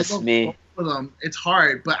 That's I just love me. both of them. It's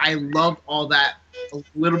hard, but I love all that a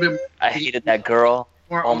little bit I hated that girl.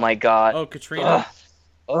 more. Oh my god. Oh, Katrina.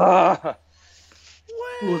 Ugh.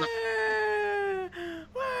 Ooh,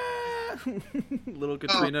 Little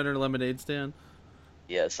Katrina and her lemonade stand.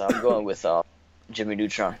 Yes, I'm going with Jimmy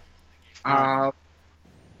Neutron. As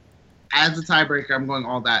a tiebreaker, I'm going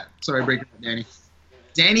all that. Sorry, breaking it, Danny.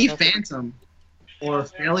 Danny Phantom or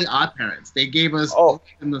Fairly Odd Parents. They gave us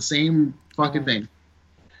in the same fucking thing.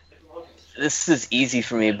 This is easy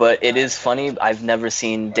for me, but it is funny. I've never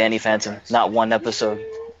seen Danny Phantom. Not one episode.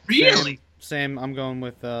 Really? Same. I'm going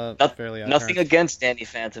with Fairly Odd Nothing Parents. against Danny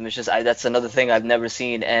Phantom. It's just that's another thing I've never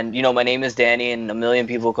seen. And you know, my name is Danny, and a million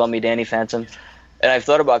people call me Danny Phantom. And I've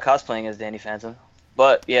thought about cosplaying as Danny Phantom.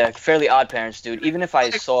 But yeah, Fairly Odd Parents, dude. Even if I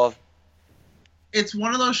saw, It's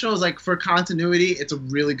one of those shows, like, for continuity, it's a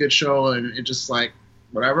really good show, and it just, like,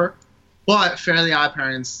 whatever. But Fairly Odd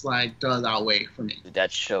Parents, like, does outweigh for me.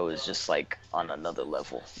 that show is just like on another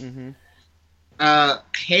level. Mm-hmm.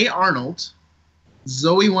 Hey Arnold,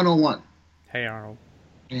 Zoe 101. Hey Arnold.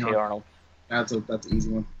 Hey Arnold. That's an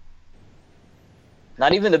easy one.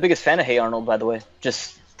 Not even the biggest fan of Hey Arnold, by the way.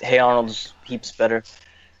 Just Hey Arnold's heaps better.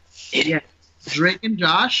 Yeah. Drake and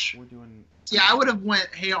Josh. We're doing. See, I would have went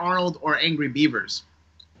Hey Arnold or Angry Beavers.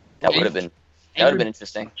 That would have been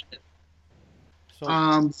interesting.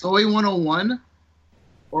 So, Zoe 101,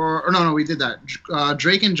 or no, we did that.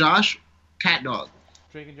 Drake and Josh, Cat Dog.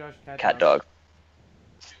 Drake and Josh. Cat Dog.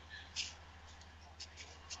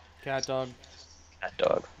 Cat Dog. Cat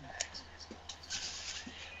Dog.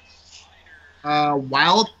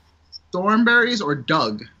 Wild Thornberries or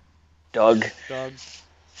Doug. Doug. Dog.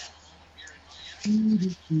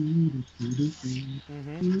 Mm-hmm.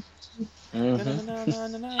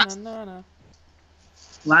 Mm-hmm.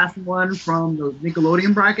 Last one from the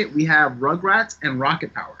Nickelodeon bracket, we have Rugrats and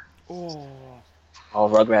Rocket Power. Oh, Oh,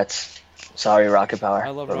 Rugrats. Sorry, Rocket Power. I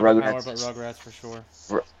love but Rocket Rugrats. Power, but Rugrats for sure.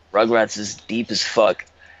 Rugrats is deep as fuck.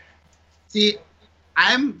 See,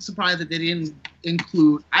 I'm surprised that they didn't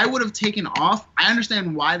include. I would have taken off. I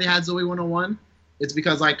understand why they had Zoe 101. It's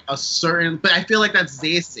because, like, a certain. But I feel like that's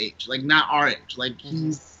Zeus' age, like, not our age. Like,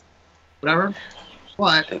 he's. Whatever.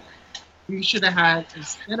 But we should have had,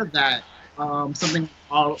 instead of that, something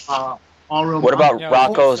all real. What about Yeah, I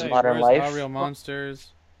was gonna Rocco's say, Modern where's Life? All Real Monsters.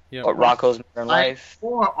 Yep. Or Rocco's Modern Life?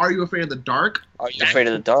 Or Are You Afraid of the Dark? Are You Afraid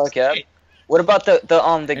of the Dark? Yeah. What about the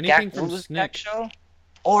Anything Gak from Gak Snick. show?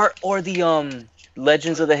 Or the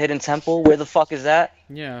Legends of the Hidden Temple? Where the fuck is that?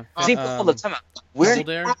 Yeah. See, hold the time out. Where? Double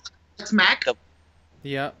Dare. Smack.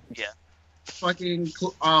 Yeah. Fucking.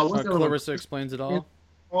 What's the other one? Clarissa Explains It All.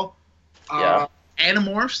 Yeah.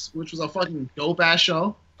 Animorphs, which was a fucking dope ass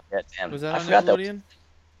show. Yeah, damn. Was that I on forgot that. Nickelodeon?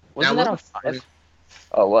 Wasn't That that on was- 5?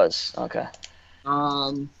 Oh, it was. Okay.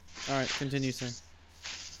 All right, continue, Sam.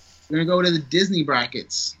 We're gonna go to the Disney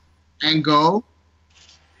brackets and go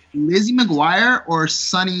Lizzie McGuire or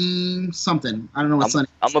Sunny something. I don't know what Sunny.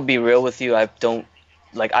 I'm gonna be real with you. I don't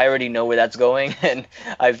like. I already know where that's going, and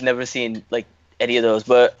I've never seen like any of those.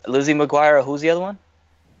 But Lizzie McGuire. Who's the other one?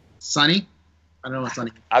 Sunny. I don't know what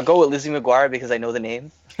Sunny. I'll go with Lizzie McGuire because I know the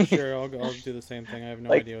name. Sure, I'll do the same thing. I have no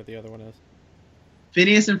Like- idea what the other one is.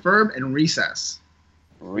 Phineas and Ferb and Recess.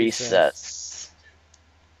 Recess.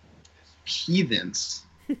 Heathens.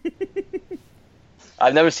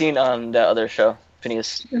 I've never seen that other show,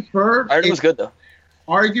 Phineas. Phineas and Ferb. I heard it is was good though.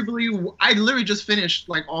 arguably, I literally just finished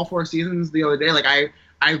like all 4 seasons the other day. Like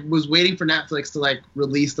I was waiting for Netflix to like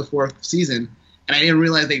release the 4th season, and I didn't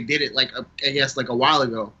realize they did it like I guess like a while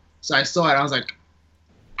ago. So I saw it. I was like,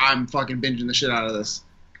 I'm fucking binging the shit out of this,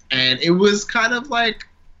 and it was kind of like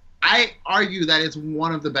I argue that it's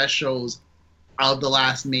one of the best shows of the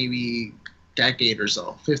last maybe decade or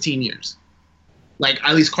so, 15 years. Like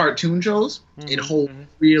at least cartoon shows, it holds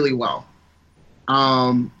really well.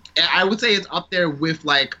 I would say it's up there with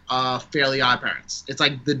like Fairly Odd Parents. It's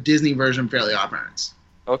like the Disney version of Fairly Odd Parents.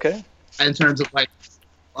 Okay. In terms of like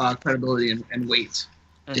credibility and weight.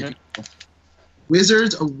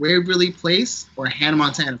 Wizards of Waverly Place or Hannah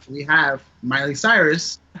Montana. We have Miley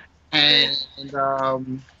Cyrus and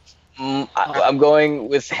I'm going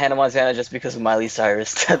with Hannah Montana just because of Miley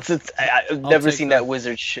Cyrus. I've never seen that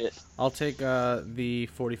wizard shit. I'll take the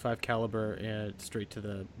 45 caliber straight to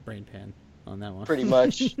the brain pan on that one. Pretty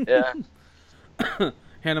much, yeah.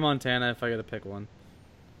 Hannah Montana, if I got to pick one.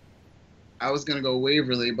 I was gonna go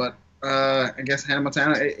Waverly, but I guess Hannah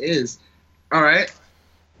Montana it is. All right.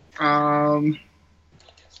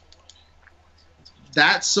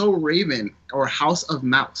 That's So Raven or House of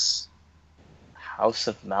Mouse. House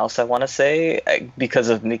of Mouse, I want to say, because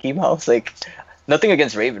of Mickey Mouse. Like, nothing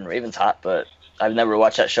against Raven. Raven's hot, but I've never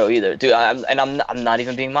watched that show either, dude. I'm not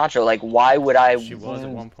even being macho. Like, why would I? She was at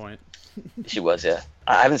one point. She was, yeah.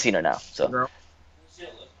 I haven't seen her now, so.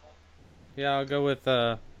 Yeah, I'll go with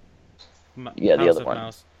the House other of one.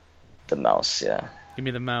 Mouse. The mouse, yeah. Give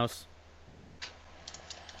me the mouse.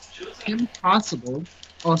 Impossible.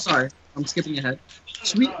 Oh, sorry, I'm skipping ahead.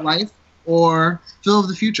 Sweet Life or Phil of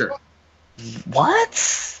the Future.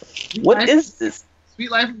 What? What is this? Sweet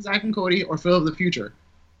Life of Zack and Cody or Phil of the Future.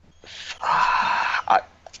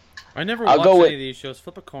 I never I'll watched go any with- of these shows.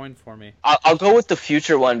 Flip a coin for me. I'll go with the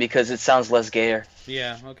future one because it sounds less gayer.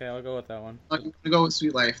 Yeah, okay, I'll go with that one. I'm gonna go with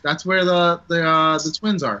Sweet Life. That's where the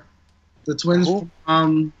twins are. The twins. Who?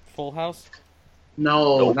 Full House?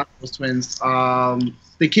 No, Nope. not those twins.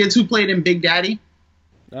 The kids who played in Big Daddy.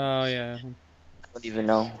 Oh, yeah. I don't even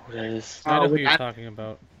know who that is. I know who with you're that- talking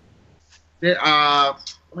about.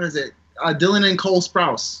 What is it? Dylan and Cole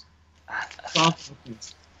Sprouse.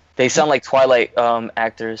 They sound like Twilight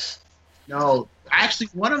actors. No, actually,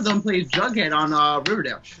 one of them plays Jughead on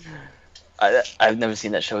Riverdale. I've never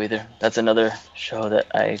seen that show either. That's another show that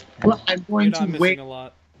I. But I'm You're going not to missing wait. a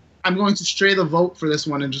lot. I'm going to stray the vote for this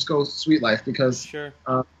one and just go Sweet Life because Sure.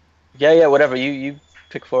 Yeah, whatever. You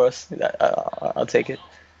pick for us. I'll take it.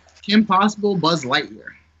 Kim Possible, Buzz Lightyear.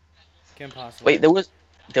 Kim Possible. Wait, there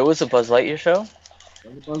was a Buzz Lightyear show?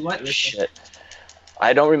 Buzz Lightyear. Shit.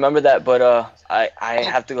 I don't remember that, but I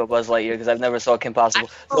have to go Buzz Lightyear because I've never saw Kim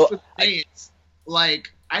Possible.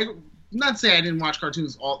 I'm not saying I didn't watch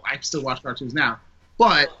cartoons. I still watch cartoons now,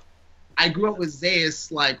 but I grew up with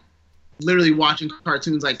Zayas, like literally watching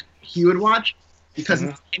cartoons like he would watch because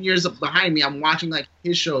 10 years behind me, I'm watching like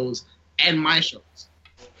his shows and my shows.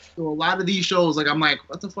 So a lot of these shows, like I'm like,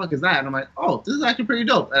 what the fuck is that? And I'm like, oh, this is actually pretty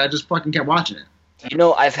dope, and I just fucking kept watching it. You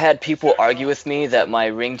know, I've had people argue with me that my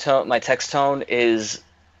ringtone, my text tone is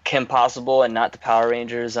Kim Possible and not the Power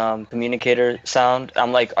Rangers communicator sound.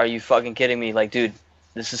 I'm like, are you fucking kidding me? Like, dude,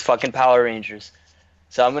 this is fucking Power Rangers.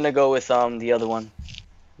 So I'm gonna go with the other one.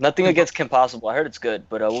 Nothing against Kim Possible. I heard it's good,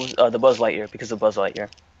 but the Buzz Lightyear because of Buzz Lightyear.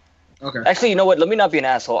 Okay. Actually, you know what? Let me not be an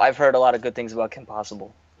asshole. I've heard a lot of good things about Kim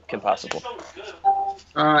Possible. Kim Possible.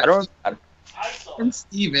 I don't. And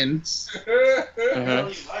Stevens.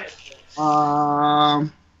 Mhm. All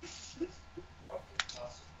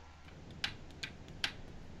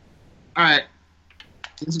right.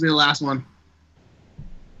 This will be the last one.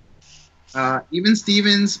 Even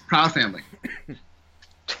Stevens, Proud Family.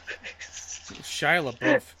 Shia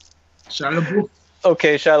LaBeouf. Shia LaBeouf.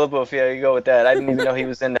 Okay, Shia LaBeouf. Yeah, you go with that. I didn't even know he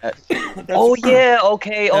was in that. Oh yeah.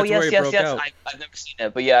 Okay. Oh That's where yes, he yes, broke yes. out. I've never seen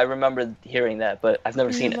it, but yeah, I remember hearing that, but I've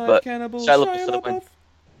never seen it. Like But Cannibal Shia LaBeouf for the win.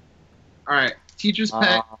 All right. Teacher's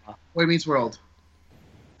Pet, Boy Meets World.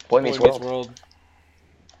 Boy Meets World.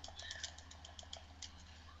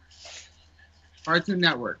 Cartoon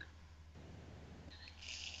Network.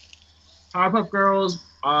 Powerpuff Girls.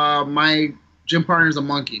 My gym partner's a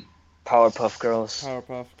monkey. Powerpuff Girls.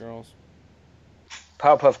 Powerpuff Girls.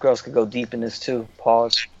 Powerpuff Girls could go deep in this too.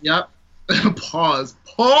 Pause. Yep. Pause.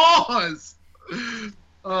 Pause.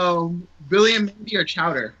 Billy and Mandy or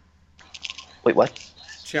Chowder? Wait, what?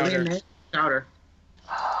 Billy and Chowder. Mandy, Chowder.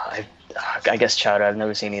 I guess Chowder. I've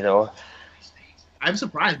never seen either. Or. I'm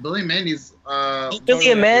surprised. Billy and Mandy's. Billy Totally and up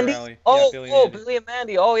your Mandy. alley. Oh, Yeah, Billy and Mandy. Billy and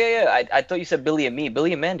Mandy. Oh yeah. I thought you said Billy and me.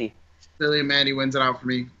 Billy and Mandy. Billy and Mandy wins it out for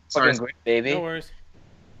me. Sorry. Fucking great, baby. No worries.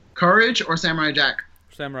 Courage or Samurai Jack?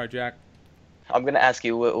 Samurai Jack. I'm gonna ask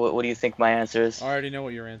you. What do you think my answer is? I already know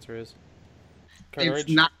what your answer is. Courage? It's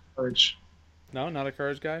not Courage. No, not a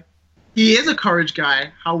courage guy? He is a Courage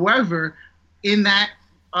guy. However, in that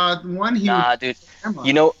one, he Nah, was dude. Emma.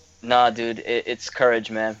 You know, nah, dude. It's Courage,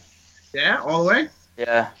 man. Yeah, all the way.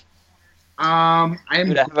 Yeah. I'm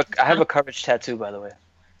Dude, I have a courage tattoo, by the way.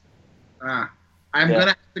 I'm Yeah. gonna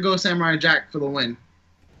have to go Samurai Jack for the win.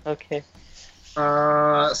 Okay.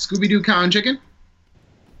 Scooby Doo Cow and Chicken.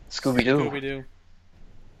 Scooby Doo. Scooby-Doo.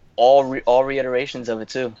 All reiterations of it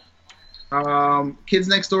too. Kids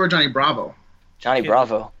Next Door, Johnny Bravo. Johnny Kid-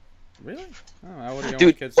 Bravo. Really? Oh, I would have gone Dude,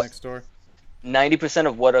 with Kids Next Door. 90%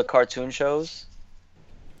 of what a cartoon shows.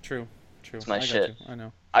 True. It's my I got shit. you. I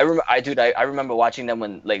know. I remember watching them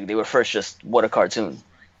when like they were first just what a cartoon.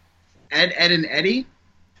 Ed, Ed and Eddie.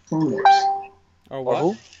 Clone Wars. Oh, Or what?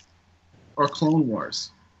 who? Or Clone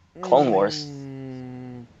Wars. Clone Wars.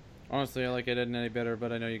 Honestly, I like Ed, Ed and Eddie better,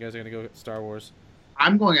 but I know you guys are gonna go with Star Wars.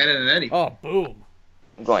 I'm going Ed, Ed and Eddie. Oh, boom.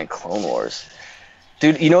 I'm going Clone Wars.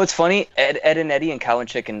 Dude, you know what's funny? Ed, and Eddie and Cow and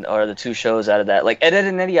Chicken are the two shows out of that. Like Ed,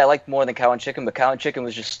 and Eddie I like more than Cow and Chicken, but Cow and Chicken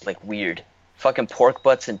was just like weird. Fucking pork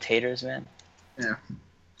butts and taters, man. Yeah.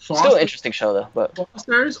 Still an interesting show though, but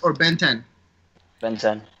Fosters or Ben 10? Ben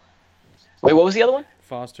 10. Wait, what was the other one?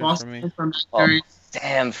 Foster's for me. From Oh,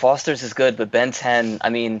 damn, Foster's is good, but Ben 10, I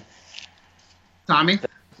mean, Tommy.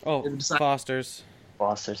 Oh, Decide- Foster's.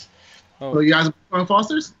 Foster's. So you guys are going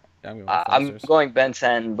Fosters? I'm going with I'm Foster's. going Ben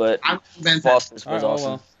 10, but I'm Ben 10. Foster's All was right,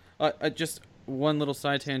 awesome. well, just one little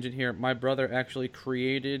side tangent here. My brother actually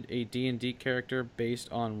created a D&D character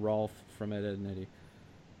based on Rolf from Ed, Ed and Eddie.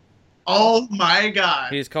 Oh my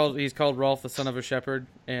god. He's called Rolf, the son of a shepherd,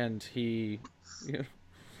 and he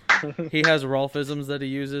has Rolfisms that he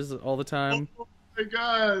uses all the time. Oh my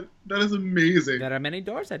god. That is amazing. There are many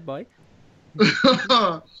doors, head boy.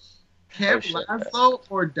 Camp shit. Laszlo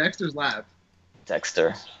or Dexter's Lab?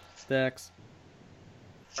 Dexter. Dex.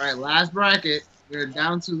 Alright, last bracket. We're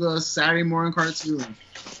down to the Saturday morning cartoon.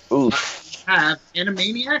 Oof. Have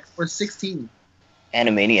Animaniacs or 16?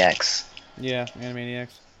 Animaniacs. Yeah,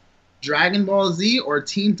 Animaniacs. Dragon Ball Z or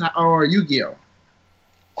or Yu-Gi-Oh?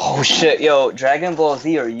 Oh shit, yo, Dragon Ball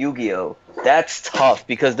Z or Yu-Gi-Oh? That's tough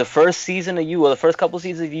because the first season of the first couple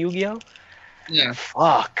seasons of Yu-Gi-Oh? Yeah.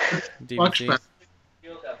 Fuck. DBC.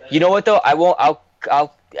 You know what though?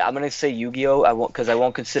 I'm gonna say Yu-Gi-Oh. I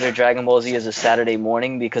won't consider Dragon Ball Z as a Saturday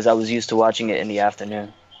morning because I was used to watching it in the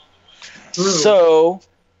afternoon. True. So,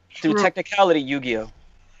 through True. technicality, Yu-Gi-Oh.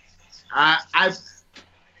 I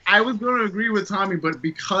was going to agree with Tommy, but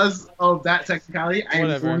because of that technicality, I am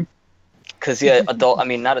Whatever. going. Cause yeah,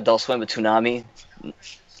 not Adult Swim, but Toonami.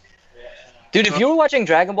 Dude, if you were watching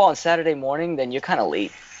Dragon Ball on Saturday morning, then you're kind of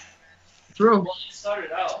late. True.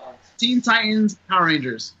 Teen Titans, Power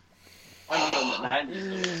Rangers.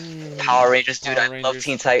 Power Rangers, dude, Power I love Rangers.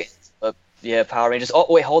 Teen Titans. But yeah, Power Rangers. Oh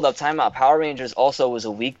wait, hold up, time out. Power Rangers also was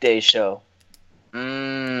a weekday show.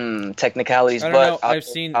 Technicalities, I don't but know. I'll I've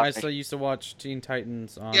go seen. Power I still used to watch Teen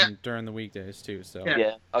Titans on Yeah. during the weekdays too. So Yeah.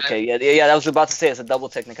 Yeah. Okay. Yeah. I was about to say it's a double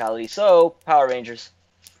technicality. So Power Rangers,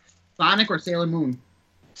 Sonic or Sailor Moon?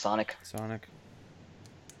 Sonic. Sonic.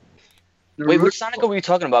 Wait, Naruto- which Sonic are we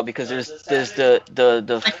talking about? Because there's the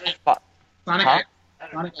Sonic Huh? X.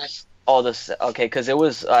 Sonic X. oh this okay because it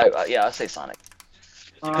was yeah I'll say Sonic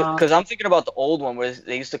Uh, because I'm thinking about the old one where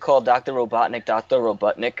they used to call Dr. Robotnik Dr.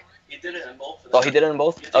 Robotnik. He did it in both. Oh, he did it in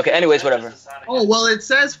both. Okay. Anyways, whatever. oh well, it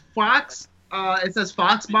says Fox. It says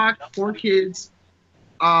Foxbox, 4Kids,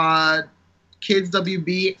 Kids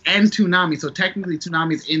WB, and Toonami. So technically,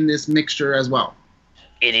 Toonami's in this mixture as well.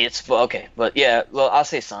 Idiots. But okay. But yeah. Well, I'll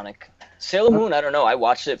say Sonic. Sailor Moon. I don't know. I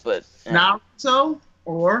watched it, but Naruto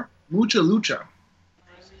or Mucha Lucha?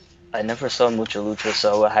 I never saw Mucha Lucha,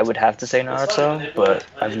 so I would have to say Naruto, but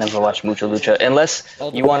I've never watched Mucha Lucha. Unless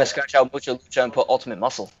you want to scratch out Mucha Lucha and put Ultimate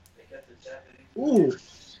Muscle. Ooh.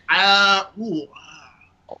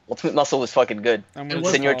 Ultimate Muscle was fucking good. I'm It gonna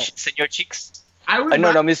was- Senor default- Cheeks. I would.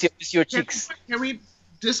 No, Monsieur Can, Cheeks. can we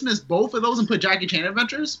dismiss both of those and put Jackie Chan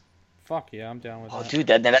Adventures? Fuck yeah, I'm down with Oh, that. dude,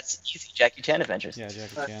 that's easy. Jackie Chan Adventures. Yeah,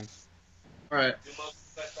 Jackie Chan. All right.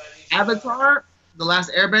 Avatar, The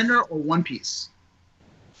Last Airbender, or One Piece?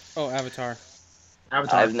 Oh, Avatar.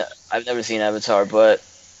 Avatar. I've never seen Avatar, but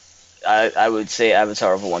I would say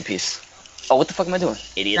Avatar over One Piece. Oh, what the fuck am I doing?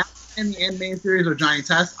 Idiot. In the animated series or Johnny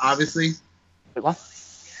Test, obviously. Wait, what?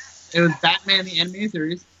 It was Batman the animated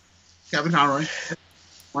series. Kevin Conroy,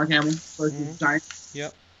 Mark Hamill versus Johnny.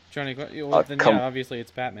 Yep. Johnny. Well, Oh, then come- yeah, obviously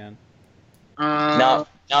it's Batman. Now,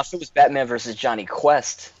 if it was Batman versus Johnny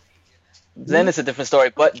Quest, then it's a different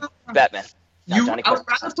story. But Batman. Not Johnny I would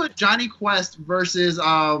Quest. rather put Johnny Quest versus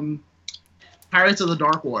Pirates of the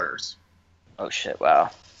Dark Waters. Oh shit!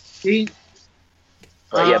 Wow. See,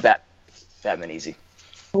 But yeah, Batman easy.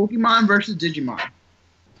 Pokemon versus Digimon.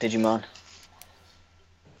 Digimon.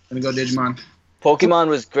 Gonna go Digimon. Pokemon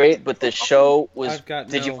was great, but the show was I've got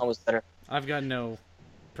Digimon no- was better. I've got no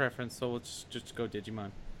preference, so let's just go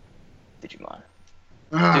Digimon. Digimon.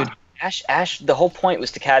 Ah. Dude, Ash, the whole point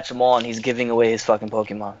was to catch them all, and he's giving away his fucking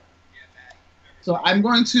Pokemon. So I'm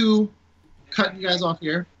going to cut you guys off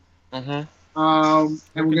here. Mm-hmm. And We'll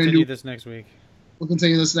we're going to continue do. this next week. We'll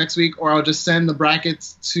continue this next week, or I'll just send the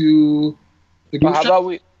brackets to the group Well, how chat. about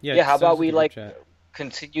we? Yeah, how send us about to we the like group chat.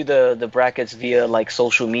 continue the brackets via like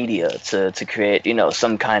social media to create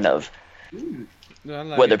some kind of No, I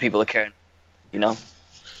like whether it. people are caring, I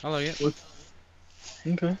like it.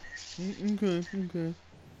 Okay. Okay. Okay.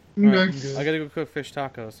 Alright, I gotta go cook fish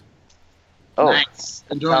tacos. Oh, Nice.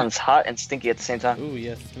 Enjoy. sounds hot and stinky at the same time. Ooh,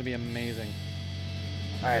 yes, it's gonna be amazing.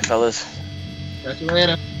 All right, fellas. Catch you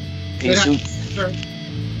later. Peace. Later. Oof. Sure.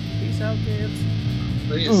 Peace out, kids.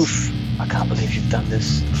 Please. Oof. I can't believe you've done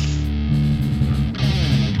this.